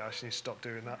very, I just need to stop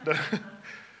doing that.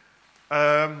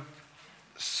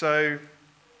 So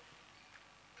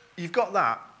you've got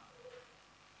that.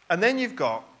 And then you've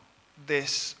got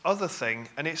this other thing,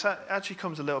 and it actually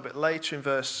comes a little bit later in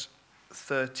verse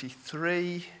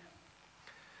 33.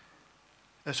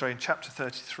 In chapter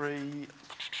 33.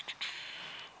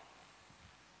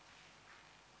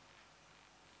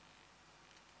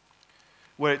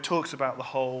 Where it talks about the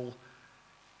whole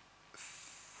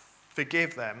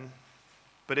forgive them,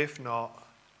 but if not,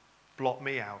 blot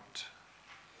me out.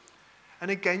 And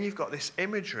again, you've got this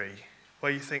imagery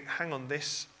where you think, hang on,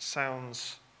 this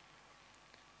sounds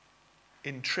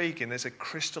intriguing. There's a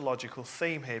Christological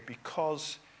theme here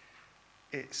because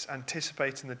it's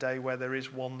anticipating the day where there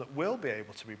is one that will be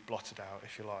able to be blotted out,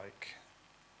 if you like.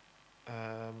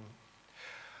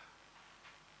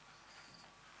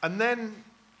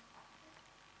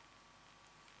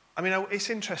 And I mean, it's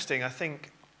interesting. I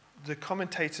think the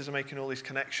commentators are making all these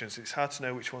connections. It's hard to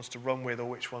know which ones to run with or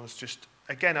which ones just...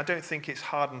 Again, I don't think it's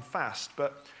hard and fast,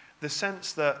 but the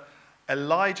sense that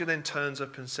Elijah then turns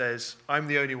up and says, I'm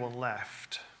the only one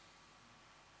left.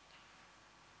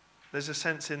 There's a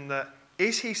sense in that,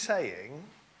 is he saying,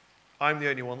 I'm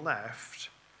the only one left,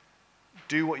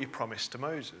 do what you promised to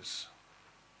Moses?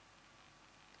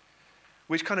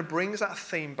 Which kind of brings that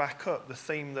theme back up, the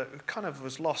theme that kind of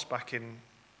was lost back in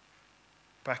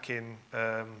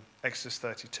Exodus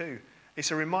 32.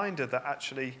 It's a reminder that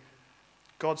actually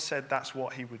God said that's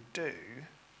what he would do,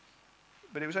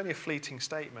 but it was only a fleeting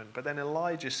statement. But then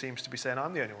Elijah seems to be saying,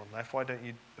 I'm the only one left, why don't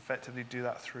you effectively do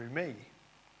that through me?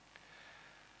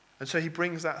 And so he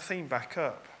brings that theme back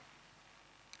up.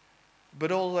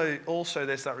 But also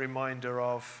there's that reminder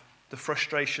of the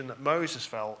frustration that Moses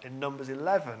felt in Numbers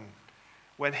 11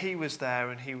 when he was there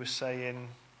and he was saying,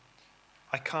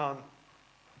 I can't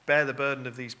bear the burden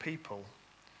of these people,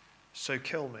 so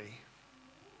kill me.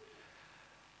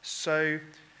 So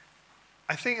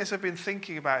I think as I've been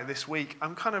thinking about it this week,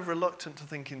 I'm kind of reluctant to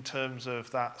think in terms of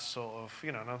that sort of,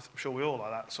 and I'm sure we all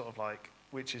are, that sort of like,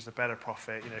 which is the better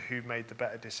prophet, who made the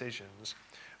better decisions.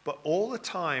 But all the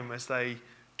time as they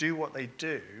do what they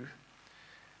do,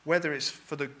 whether it's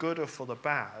for the good or for the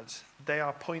bad, they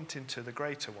are pointing to the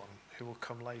greater one who will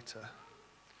come later.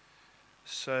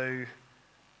 So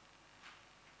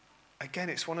again,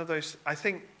 it's one of those, I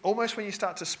think almost when you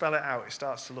start to spell it out, it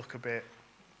starts to look a bit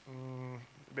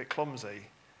clumsy.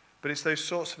 But it's those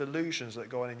sorts of illusions that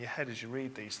go on in your head as you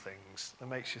read these things that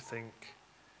makes you think,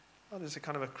 oh, there's a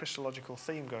kind of a Christological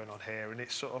theme going on here. And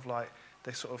it's sort of like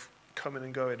they sort of coming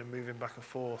and going and moving back and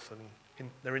forth, and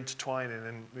they're intertwining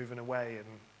and moving away and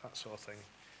that sort of thing.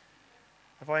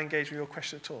 Have I engaged with your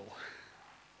question at all?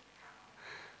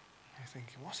 You're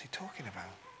thinking, what's he talking about?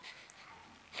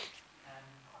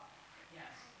 Yes.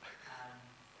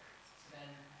 So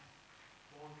then,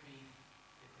 what would be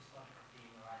the Christological theme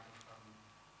arising from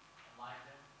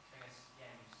Elijah? So I guess,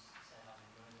 yeah, you said how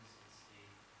Moses is the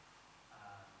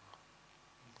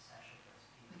intercession for his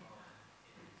people.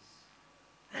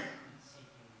 It is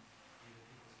seeking the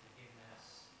people's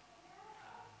forgiveness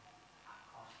at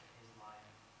cost of his life.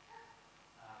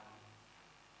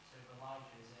 So for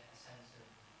Elijah, is it a sense of,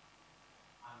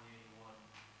 I'm the only one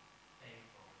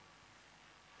faithful,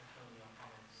 fulfill your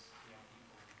promise to your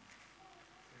people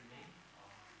through me?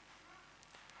 Or?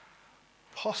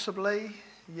 Possibly,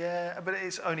 yeah, but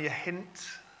it's only a hint.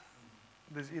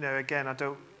 There's, again, I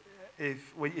don't.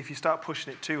 If you start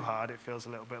pushing it too hard, it feels a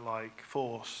little bit like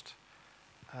forced.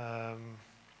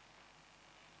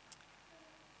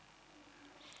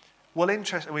 Well,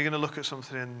 interesting. We're going to look at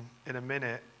something in a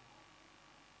minute.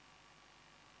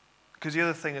 Because the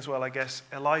other thing as well, I guess,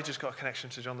 Elijah's got a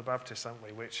connection to John the Baptist, haven't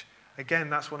we? Which,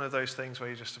 again, that's one of those things where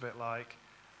you're just a bit like,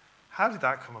 how did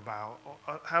that come about?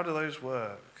 How do those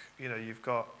work? You've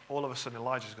got, all of a sudden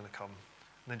Elijah's going to come,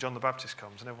 and then John the Baptist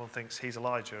comes, and everyone thinks he's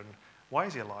Elijah, and why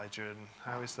is he Elijah, and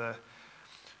how is there...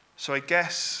 So I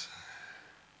guess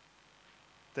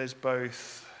there's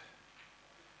both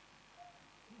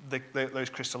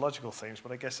those Christological themes,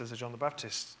 but I guess there's a John the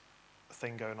Baptist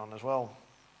thing going on as well.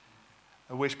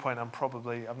 At which point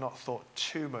I've not thought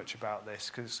too much about this,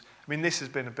 because, this has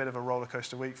been a bit of a roller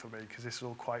coaster week for me, because this is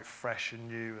all quite fresh and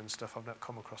new and stuff I've not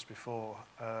come across before.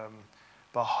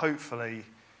 But hopefully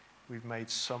we've made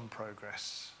some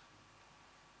progress.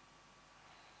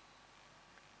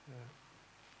 Yeah.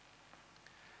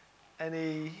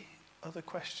 Any other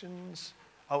questions?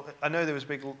 Oh, I know there was a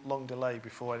big long delay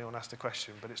before anyone asked a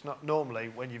question, but it's not normally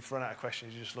when you've run out of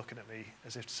questions, you're just looking at me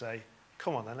as if to say,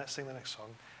 come on then, let's sing the next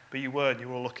song. But you weren't, you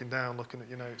were all looking down, looking at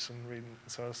your notes and reading,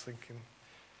 so I was thinking.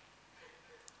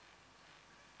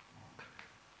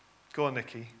 Go on,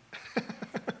 Nikki.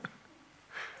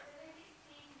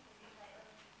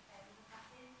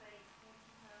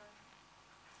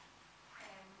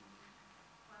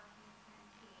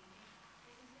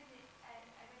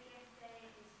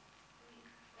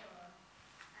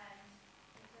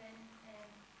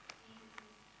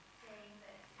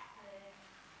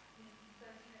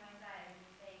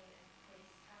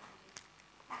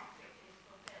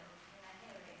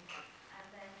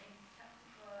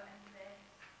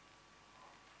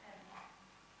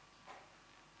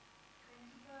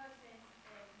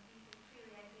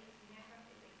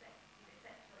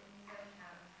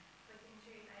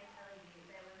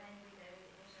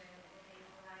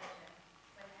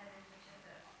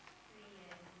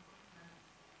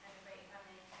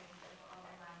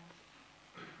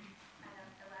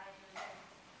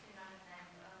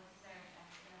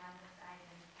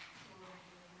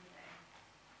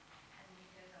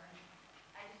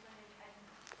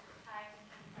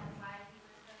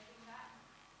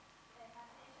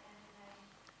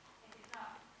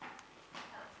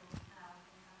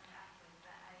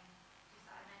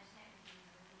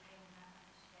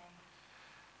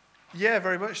 Yeah,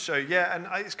 very much so. Yeah, and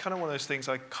it's kind of one of those things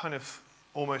I kind of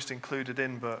almost included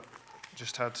in, but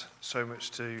just had so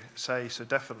much to say. So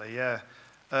definitely, yeah.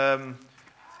 Um,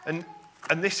 and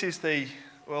this is the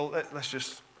let's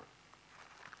just.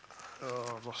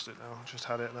 Oh, I've lost it now. I just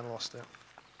had it and then I lost it.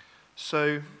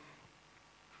 So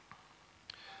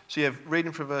yeah,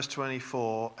 reading from verse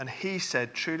 24, and he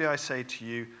said, "Truly I say to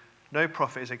you, no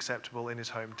prophet is acceptable in his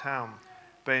hometown.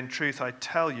 But in truth I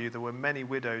tell you, there were many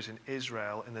widows in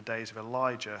Israel in the days of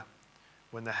Elijah,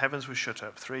 when the heavens were shut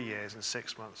up 3 years and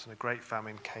 6 months, and a great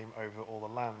famine came over all the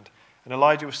land. And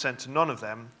Elijah was sent to none of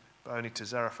them, but only to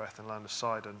Zarephath in the land of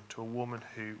Sidon, to a woman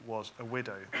who was a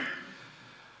widow."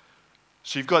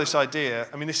 So you've got this idea.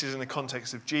 I mean, this is in the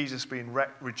context of Jesus being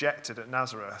rejected at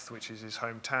Nazareth, which is his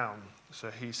hometown. So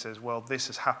he says, well, this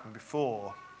has happened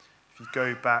before. If you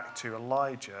go back to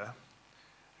Elijah,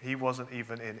 he wasn't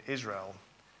even in Israel.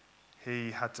 He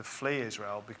had to flee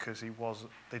Israel because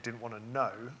they didn't want to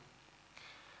know.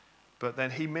 But then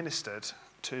he ministered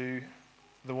to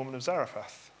the woman of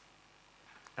Zarephath.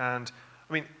 And,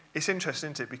 I mean, it's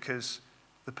interesting, isn't it? Because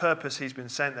the purpose he's been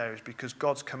sent there is because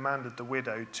God's commanded the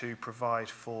widow to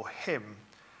provide for him.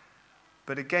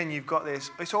 But again, you've got this,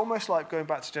 it's almost like going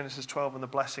back to Genesis 12 and the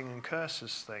blessing and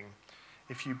curses thing.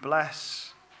 If you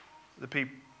bless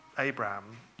Abraham,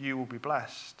 you will be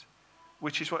blessed.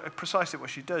 Which is precisely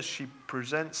what she does. She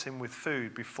presents him with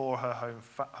food before her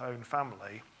own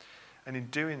family. And in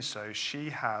doing so,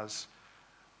 she has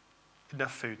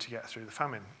enough food to get through the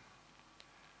famine.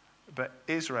 But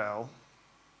Israel,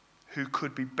 who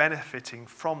could be benefiting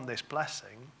from this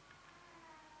blessing,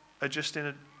 are just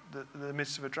in the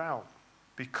midst of a drought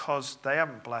because they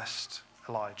haven't blessed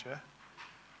Elijah,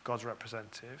 God's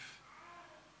representative.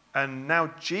 And now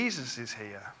Jesus is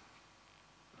here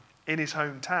in his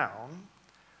hometown.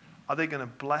 Are they going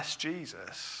to bless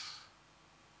Jesus?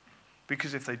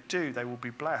 Because if they do, they will be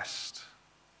blessed.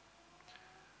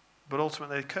 But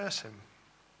ultimately, they curse him.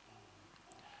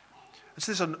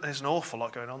 So there's an awful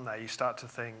lot going on there. You start to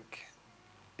think,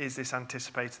 is this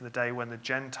anticipating the day when the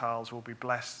Gentiles will be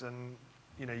blessed? And,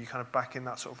 you kind of back in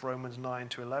that sort of Romans 9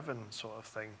 to 11 sort of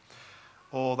thing.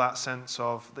 Or that sense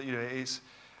of, that it is.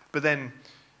 But then,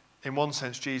 in one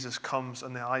sense, Jesus comes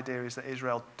and the idea is that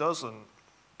Israel doesn't,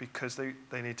 because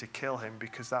they need to kill him,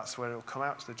 because that's where it will come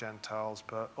out to the Gentiles.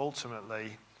 But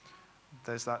ultimately,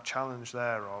 there's that challenge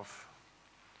there of,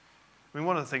 I mean,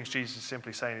 one of the things Jesus is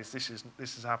simply saying is this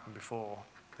has happened before.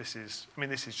 This is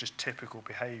just typical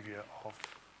behaviour of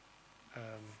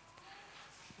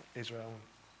Israel.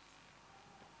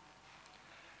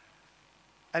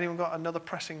 Anyone got another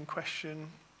pressing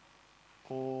question,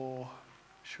 or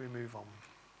should we move on?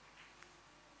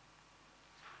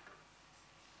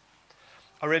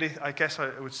 I guess I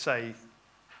would say,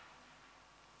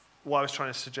 what I was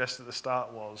trying to suggest at the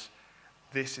start was,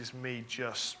 this is me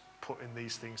just putting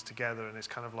these things together, and it's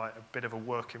kind of like a bit of a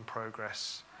work in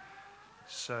progress.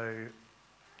 So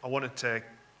I wanted to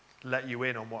let you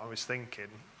in on what I was thinking,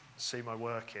 see my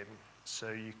work in,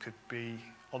 so you could be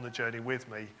on the journey with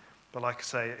me. But like I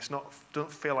say,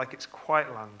 don't feel like it's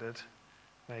quite landed,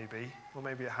 maybe, or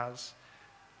maybe it has.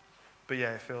 But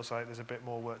yeah, it feels like there's a bit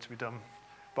more work to be done.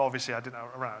 But obviously I didn't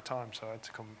run out of time, so I had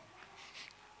to come.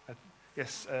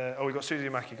 Yes, we've got Susie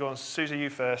and Mackie. Go on, Susie, you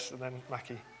first, and then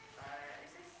Mackie. Is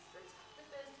this the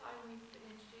first time we've been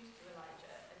introduced to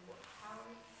Elijah, and how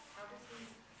does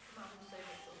he come out and show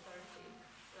this authority?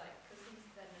 Because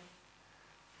he's then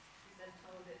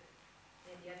told it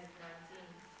near the end of 19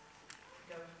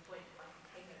 to go and appoint a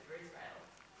king over Israel.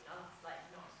 That's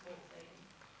not a small thing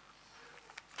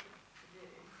to do,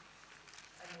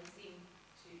 and they seem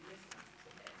to listen to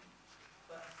him,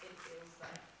 but it feels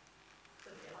like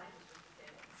suddenly Elijah's just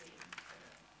appeared on the scene. I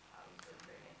don't know how he's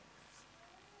doing it.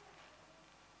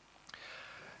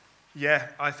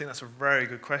 Yeah, I think that's a very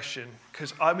good question.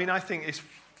 Because, I think it's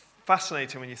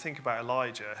fascinating when you think about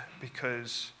Elijah,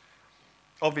 because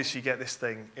obviously you get this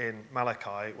thing in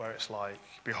Malachi where it's like,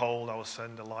 behold, I will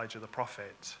send Elijah the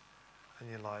prophet. And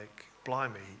you're like,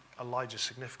 blimey, Elijah's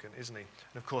significant, isn't he?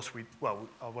 And of course,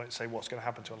 I won't say what's going to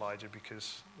happen to Elijah,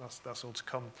 because that's all to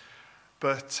come.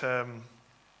 But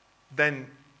then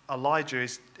Elijah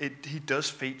he does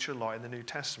feature a lot in the New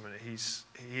Testament. He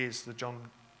is the John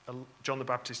the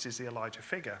Baptist is the Elijah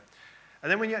figure.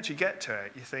 And then when you actually get to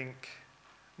it, you think,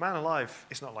 man alive,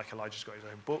 it's not like Elijah's got his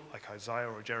own book, like Isaiah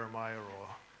or Jeremiah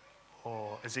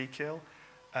or Ezekiel.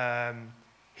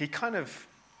 He kind of,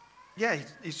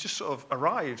 he's just sort of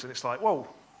arrives, and it's like, whoa,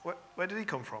 where did he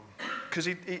come from? Because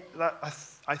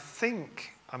I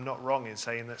think I'm not wrong in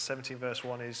saying that 17 verse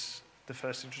 1 is the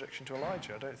first introduction to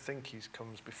Elijah. I don't think he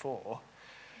comes before.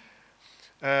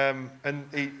 And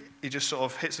he just sort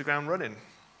of hits the ground running.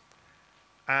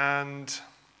 And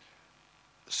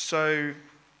so,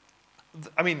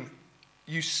 I mean,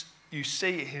 you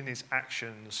see in his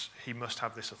actions, he must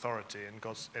have this authority, and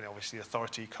obviously the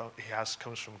authority he has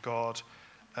comes from God.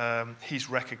 He's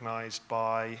recognized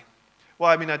by, well,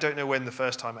 I mean, I don't know when the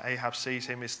first time Ahab sees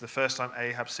him is. The first time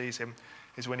Ahab sees him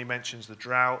is when he mentions the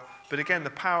drought. But again, the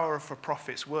power of a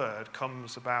prophet's word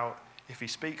comes about if he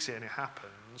speaks it and it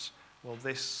happens. Well,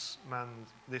 this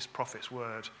prophet's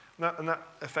word, and that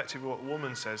effectively what the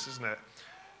woman says, isn't it?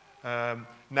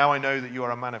 Now I know that you are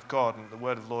a man of God, and the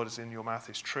word of the Lord is in your mouth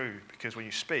is true, because when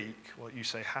you speak, what you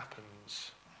say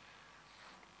happens.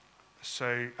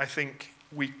 So I think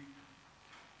we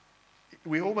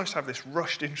almost have this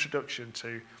rushed introduction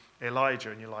to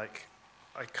Elijah, and you're like,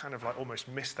 I kind of like almost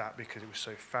missed that because it was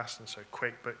so fast and so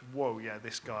quick, but whoa, yeah,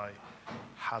 this guy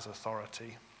has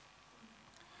authority.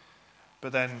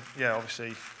 But then, yeah,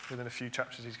 obviously, within a few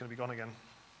chapters, he's going to be gone again.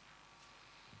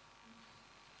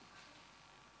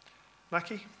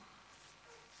 Naki? Yeah,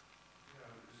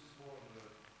 this is more of a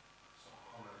sort of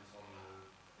comment on the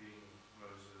theme of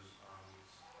Moses and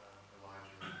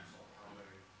Elijah and sort of how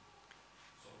they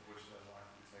sort of wish their life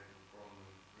would be taken from them.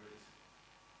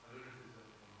 I don't know if it's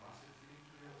a massive theme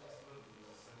to the Old Testament, but there's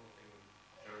a similar thing with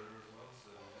Jonah as well,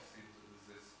 so it just seems that there's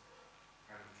this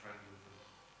kind of trend with the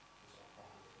sort of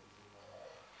prophets that is in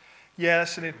there. Yeah,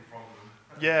 that's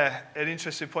an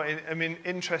interesting point. I mean,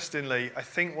 interestingly, I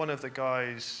think one of the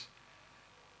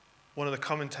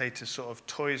commentators sort of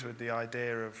toys with the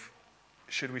idea of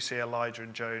should we see Elijah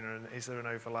and Jonah, and is there an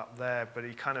overlap there? But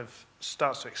he kind of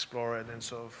starts to explore it and then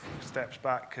sort of steps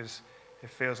back because it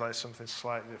feels like something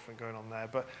slightly different going on there.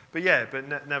 But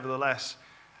nevertheless,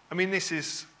 I mean,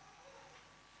 there's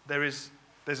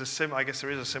a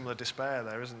similar despair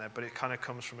there, isn't there? But it kind of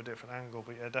comes from a different angle.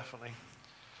 But yeah, definitely.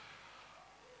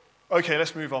 Okay,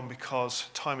 let's move on because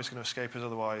time is going to escape us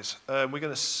otherwise. We're going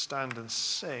to stand and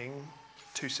sing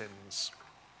Two Sins.